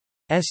Thiele,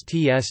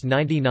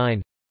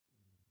 STS-99.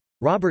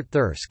 Robert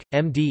Thirsk,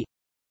 M.D.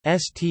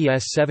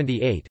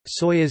 STS-78,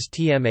 Soyuz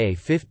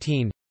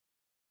TMA-15.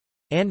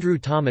 Andrew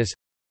Thomas,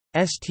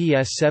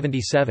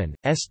 STS-77,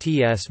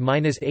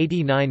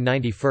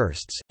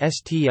 STS-89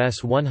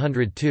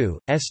 STS-102,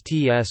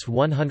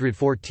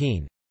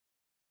 STS-114.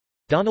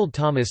 Donald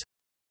Thomas,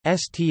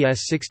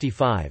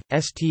 STS-65,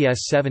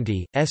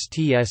 STS-70,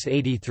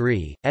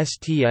 STS-83,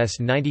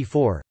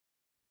 STS-94.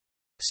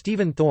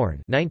 Stephen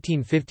Thorne,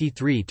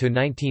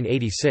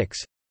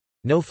 1953–1986.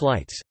 No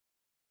flights.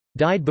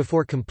 Died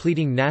before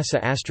completing NASA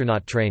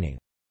astronaut training.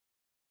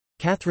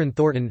 Catherine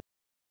Thornton,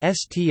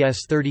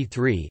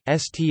 STS-33,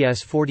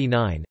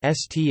 STS-49,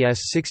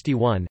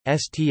 STS-61,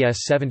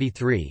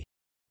 STS-73.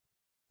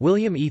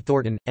 William E.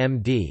 Thornton,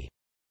 M.D.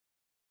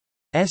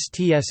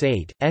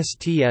 STS-8,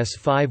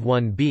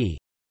 STS-51B.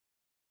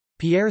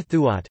 Pierre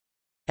Thuot,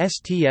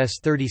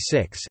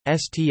 STS-36,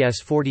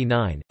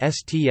 STS-49,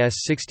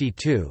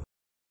 STS-62.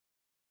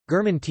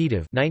 German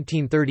Titov,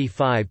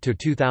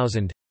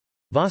 1935–2000.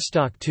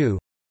 Vostok 2.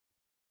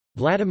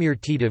 Vladimir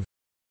Titov,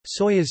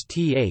 Soyuz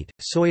T-8,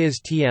 Soyuz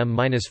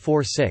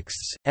TM-46,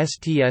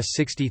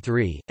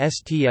 STS-63,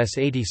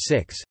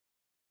 STS-86.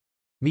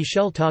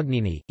 Michel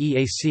Tognini,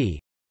 EAC,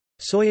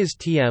 Soyuz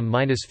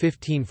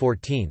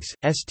TM-1514,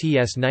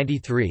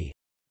 STS-93.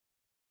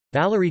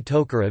 Valery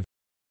Tokarev,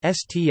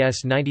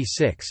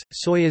 STS-96,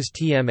 Soyuz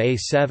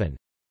TM-A7.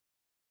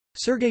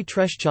 Sergei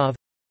Treshchov,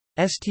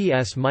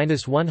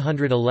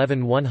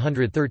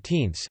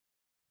 STS-111-113.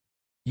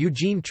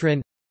 Eugene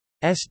Trin,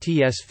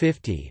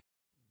 STS-50.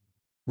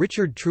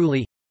 Richard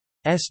Truly,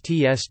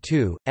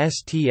 STS-2,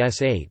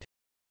 STS-8.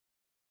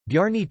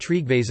 Bjarni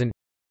Tryggvason,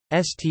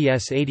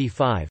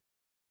 STS-85.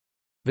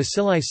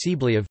 Vasily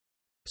Siblyev,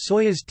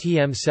 Soyuz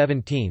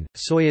TM-17,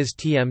 Soyuz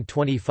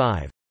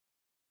TM-25.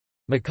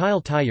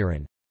 Mikhail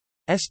Tyurin,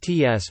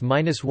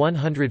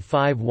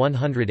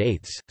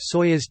 STS-105-108,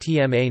 Soyuz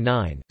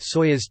TMA-9,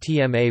 Soyuz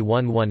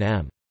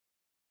TMA-11M.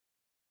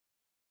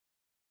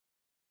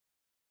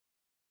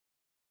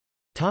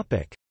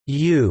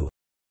 U.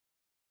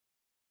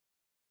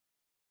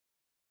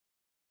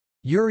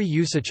 Yuri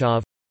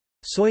Usachov,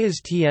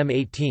 Soyuz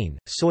TM-18,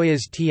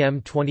 Soyuz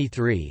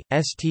TM-23,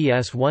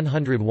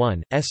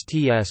 STS-101,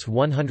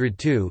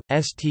 STS-102,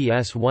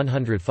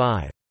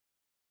 STS-105.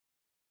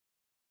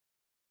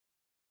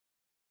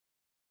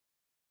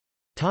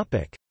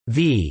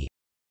 V.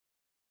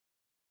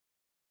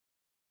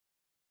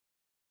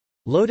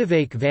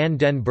 Lodewijk van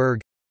den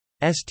Berg,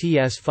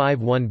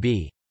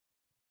 STS-51B.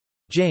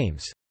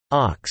 James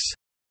Ox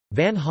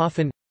Van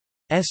Hoffen,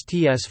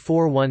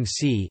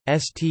 STS-41C,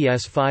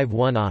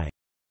 STS-51I.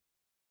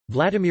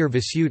 Vladimir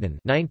Vasutin,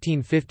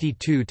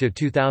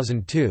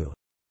 1952–2002.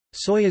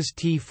 Soyuz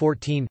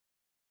T-14.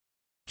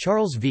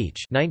 Charles Veitch,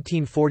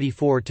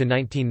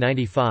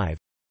 1944–1995.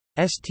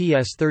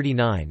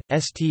 STS-39,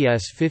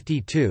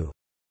 STS-52.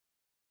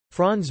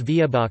 Franz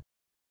Wiebach,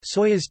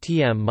 Soyuz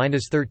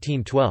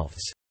TM-13/12.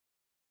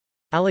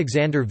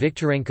 Alexander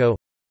Viktorenko,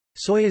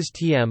 Soyuz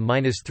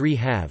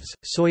TM-3/2,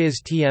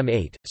 Soyuz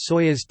TM-8,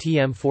 Soyuz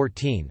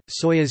TM-14,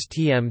 Soyuz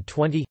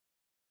TM-20.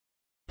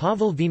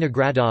 Pavel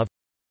Vinogradov,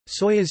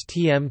 Soyuz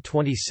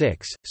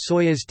TM-26,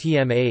 Soyuz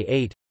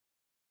TMA-8.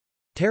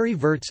 Terry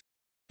Virts,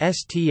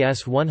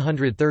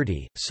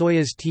 STS-130,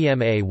 Soyuz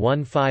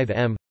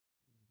TMA-15M.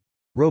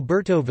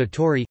 Roberto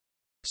Vittori,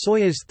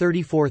 Soyuz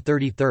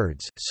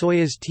 34/33,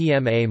 Soyuz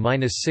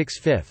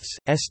TMA-6/5,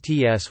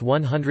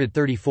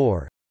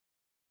 STS-134.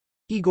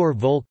 Igor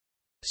Volk,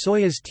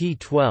 Soyuz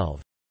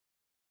T-12.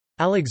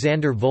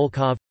 Alexander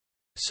Volkov,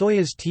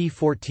 Soyuz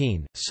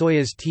T-14,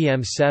 Soyuz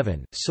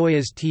TM-7,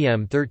 Soyuz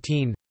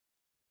TM-13.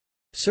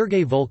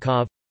 Sergei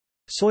Volkov,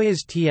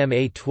 Soyuz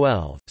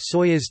TMA-12,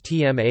 Soyuz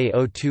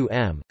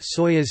TMA-02M,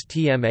 Soyuz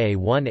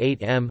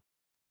TMA-18M.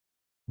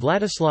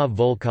 Vladislav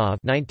Volkov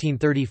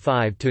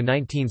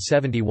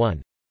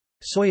 (1935–1971),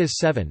 Soyuz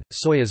 7,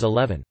 Soyuz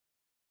 11.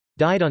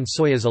 Died on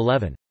Soyuz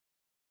 11.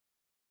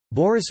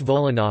 Boris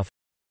Volinov,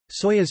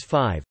 Soyuz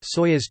 5,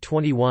 Soyuz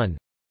 21.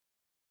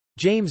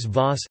 James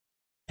Voss,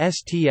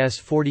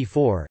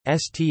 STS-44,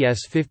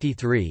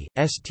 STS-53,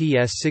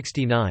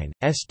 STS-69,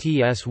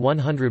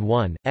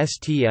 STS-101,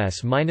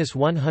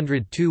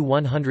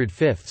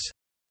 STS-102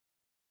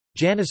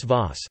 Janis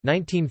Voss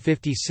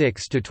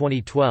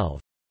 (1956–2012),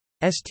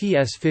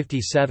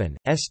 STS-57,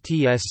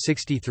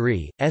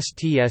 STS-63,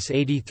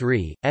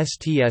 STS-83,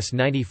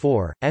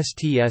 STS-94,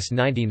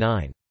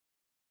 STS-99.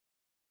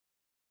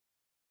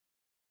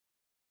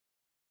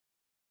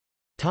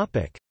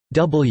 Topic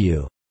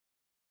W.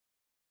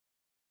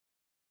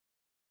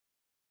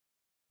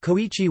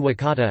 Koichi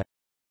Wakata,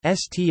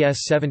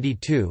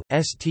 STS-72,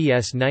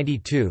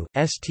 STS-92,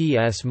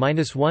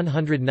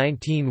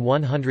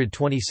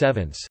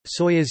 STS-119-127,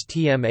 Soyuz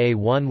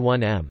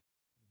TMA-11M.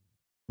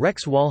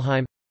 Rex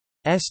Walheim,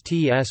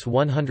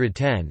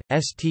 STS-110,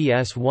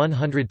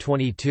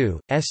 STS-122,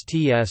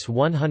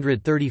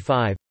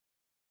 STS-135.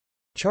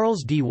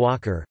 Charles D.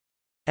 Walker,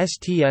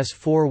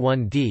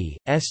 STS-41D,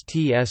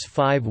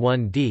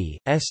 STS-51D,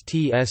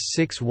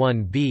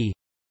 STS-61B.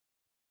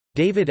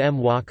 David M.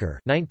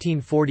 Walker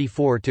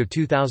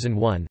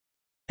 (1944–2001),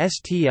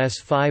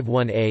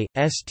 STS-51A,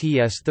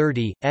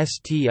 STS-30,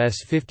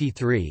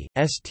 STS-53,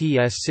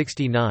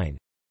 STS-69.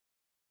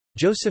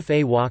 Joseph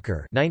A.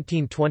 Walker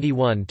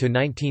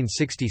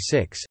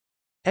 (1921–1966),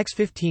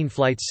 X-15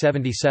 Flights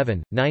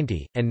 77,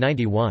 90, and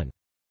 91.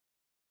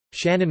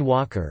 Shannon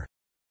Walker,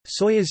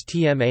 Soyuz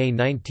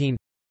TMA-19.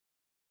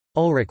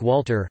 Ulrich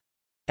Walter,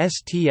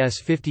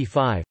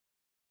 STS-55.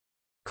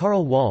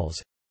 Carl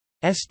Walls,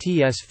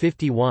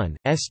 STS-51,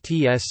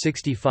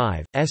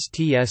 STS-65,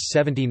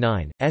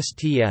 STS-79,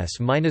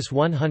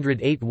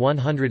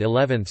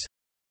 STS-108-111.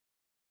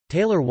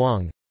 Taylor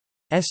Wang,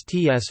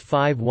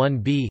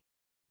 STS-51B.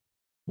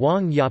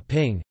 Wang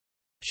Yaping,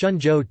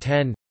 Shenzhou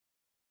 10.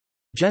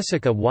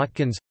 Jessica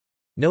Watkins,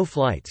 no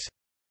flights.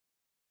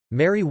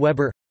 Mary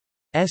Weber,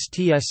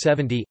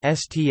 STS-70,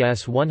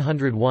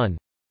 STS-101.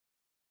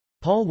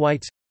 Paul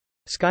Weitz,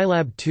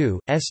 Skylab 2,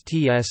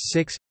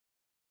 STS-6.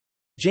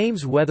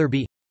 James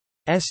Weatherby,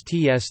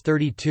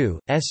 STS-32,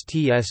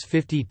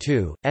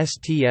 STS-52,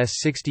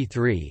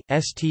 STS-63,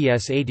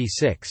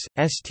 STS-86,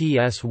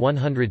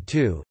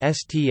 STS-102,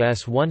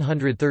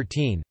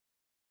 STS-113.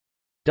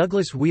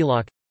 Douglas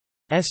Wheelock,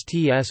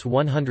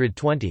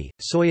 STS-120,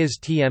 Soyuz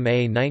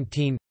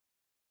TMA-19.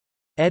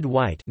 Ed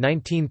White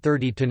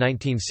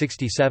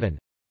 (1930–1967),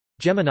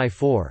 Gemini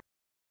 4.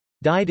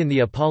 Died in the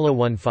Apollo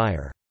 1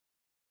 fire.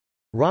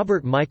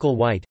 Robert Michael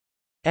White,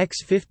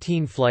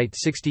 X-15 Flight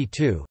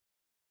 62.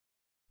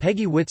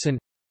 Peggy Whitson,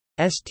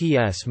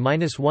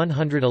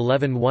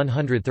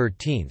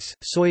 STS-111-113,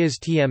 Soyuz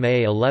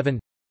TMA-11.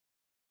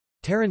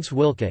 Terence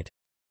Wilcott,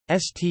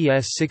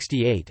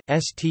 STS-68,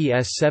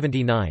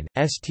 STS-79,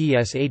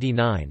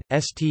 STS-89,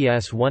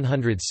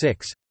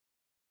 STS-106.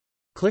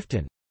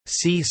 Clifton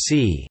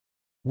C.C.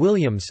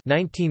 Williams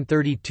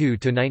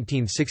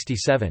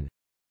 (1932–1967),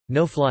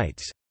 no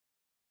flights.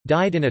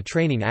 Died in a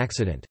training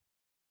accident.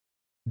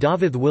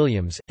 David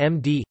Williams,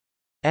 M.D.,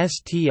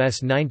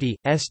 STS-90,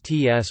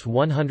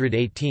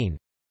 STS-118.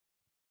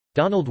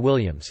 Donald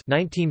Williams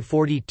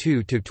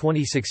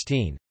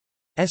 (1942–2016),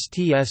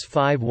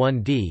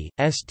 STS-51D,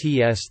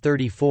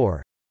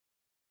 STS-34.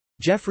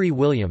 Jeffrey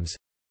Williams,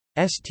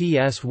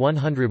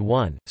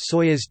 STS-101,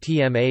 Soyuz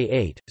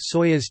TMA-8,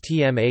 Soyuz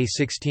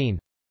TMA-16.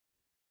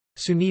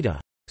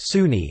 Sunita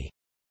Suni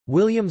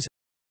Williams,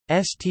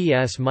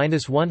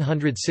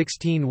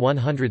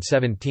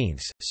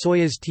 STS-116-117,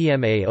 Soyuz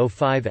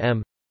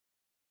TMA-05M.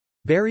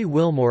 Barry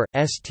Wilmore,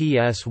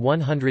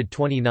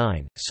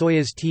 STS-129,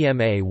 Soyuz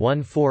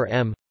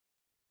TMA-14M.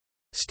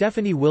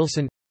 Stephanie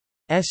Wilson,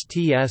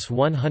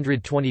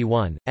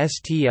 STS-121,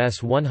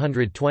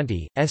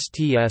 STS-120,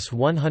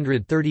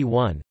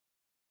 STS-131.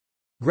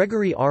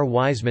 Gregory R.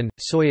 Wiseman,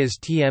 Soyuz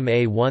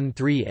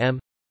TMA-13M.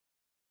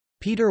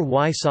 Peter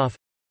Wisoff,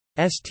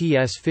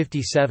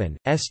 STS-57,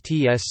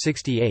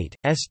 STS-68,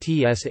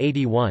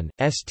 STS-81,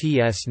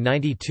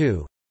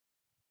 STS-92.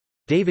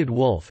 David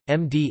Wolf,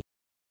 M.D.,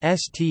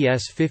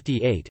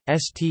 STS-58,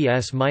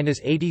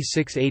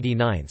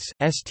 STS-8689,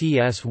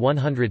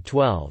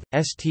 STS-112,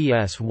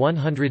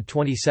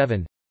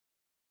 STS-127.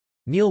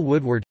 Neil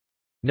Woodward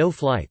 — no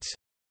flights.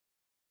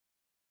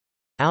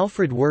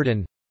 Alfred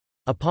Worden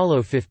 —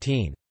 Apollo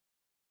 15.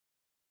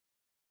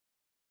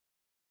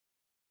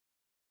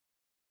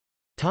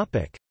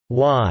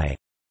 Why?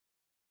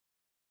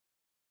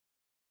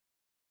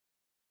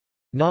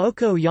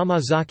 Naoko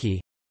Yamazaki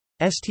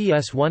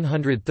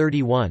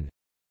STS-131,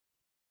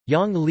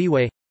 Yang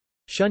Liwei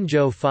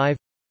Shunzhou 5,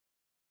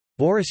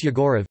 Boris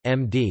Yegorov,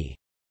 M.D.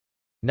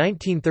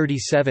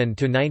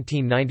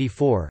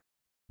 1937–1994,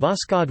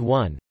 Voskhod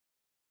 1,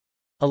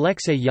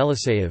 Alexei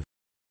Yeliseyev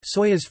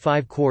Soyuz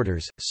 5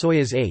 quarters,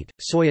 Soyuz 8,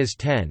 Soyuz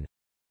 10,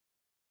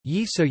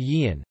 Yi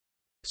So-yeon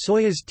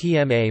Soyuz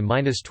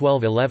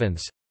TMA-12/11,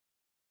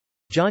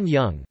 John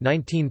Young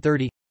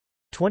 1930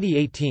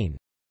 2018,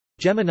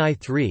 Gemini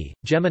 3,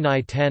 Gemini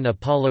 10,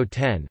 Apollo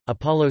 10,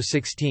 Apollo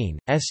 16,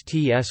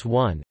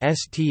 STS-1,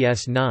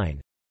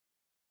 STS-9,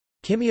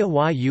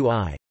 Kimya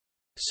Yui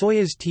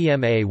Soyuz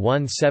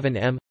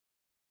TMA-17M,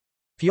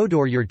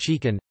 Fyodor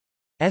Yurchikhin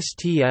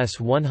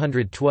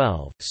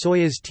STS-112,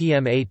 Soyuz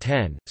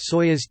TMA-10,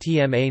 Soyuz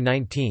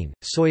TMA-19,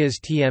 Soyuz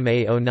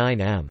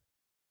TMA-09M.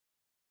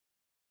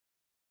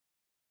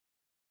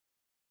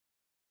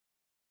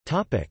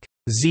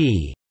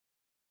 Z.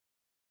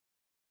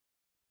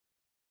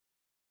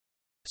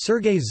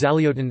 Sergei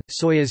Zalyotin,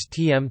 Soyuz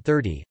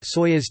TM-30,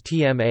 Soyuz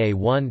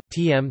TMA-1,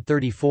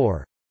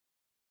 TM-34,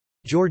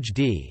 George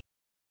D.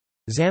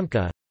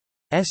 Zamka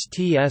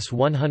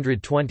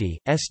STS-120,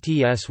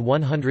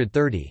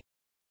 STS-130,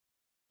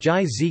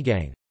 Jai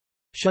Zhigang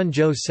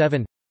Shunzhou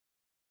 7,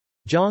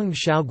 Zhang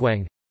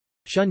Xiaoguang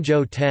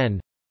Shunzhou 10,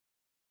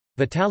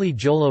 Vitaly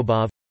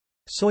Golubov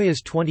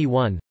Soyuz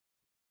 21,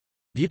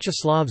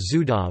 Vyacheslav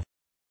Zudov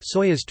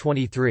Soyuz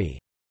 23.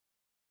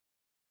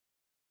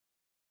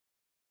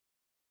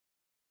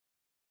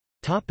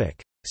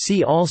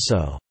 See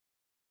also: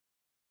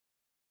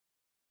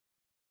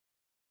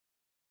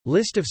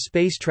 List of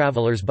space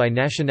travelers by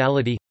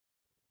nationality,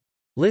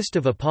 List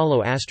of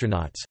Apollo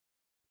astronauts,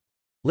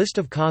 List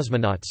of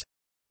cosmonauts,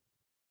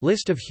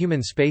 List of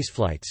human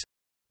spaceflights,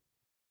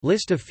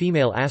 List of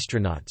female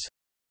astronauts,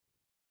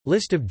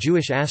 List of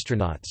Jewish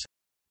astronauts,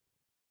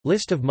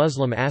 List of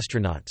Muslim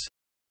astronauts,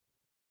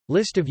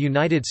 List of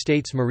United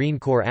States Marine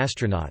Corps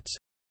astronauts,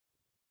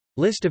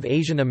 List of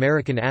Asian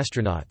American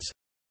astronauts,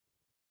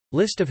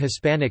 List of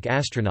Hispanic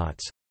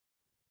astronauts,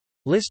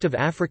 List of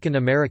African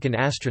American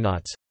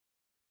astronauts,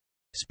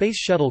 Space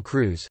Shuttle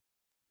crews,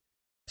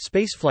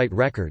 Spaceflight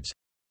records,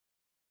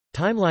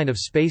 Timeline of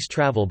space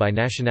travel by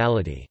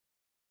nationality.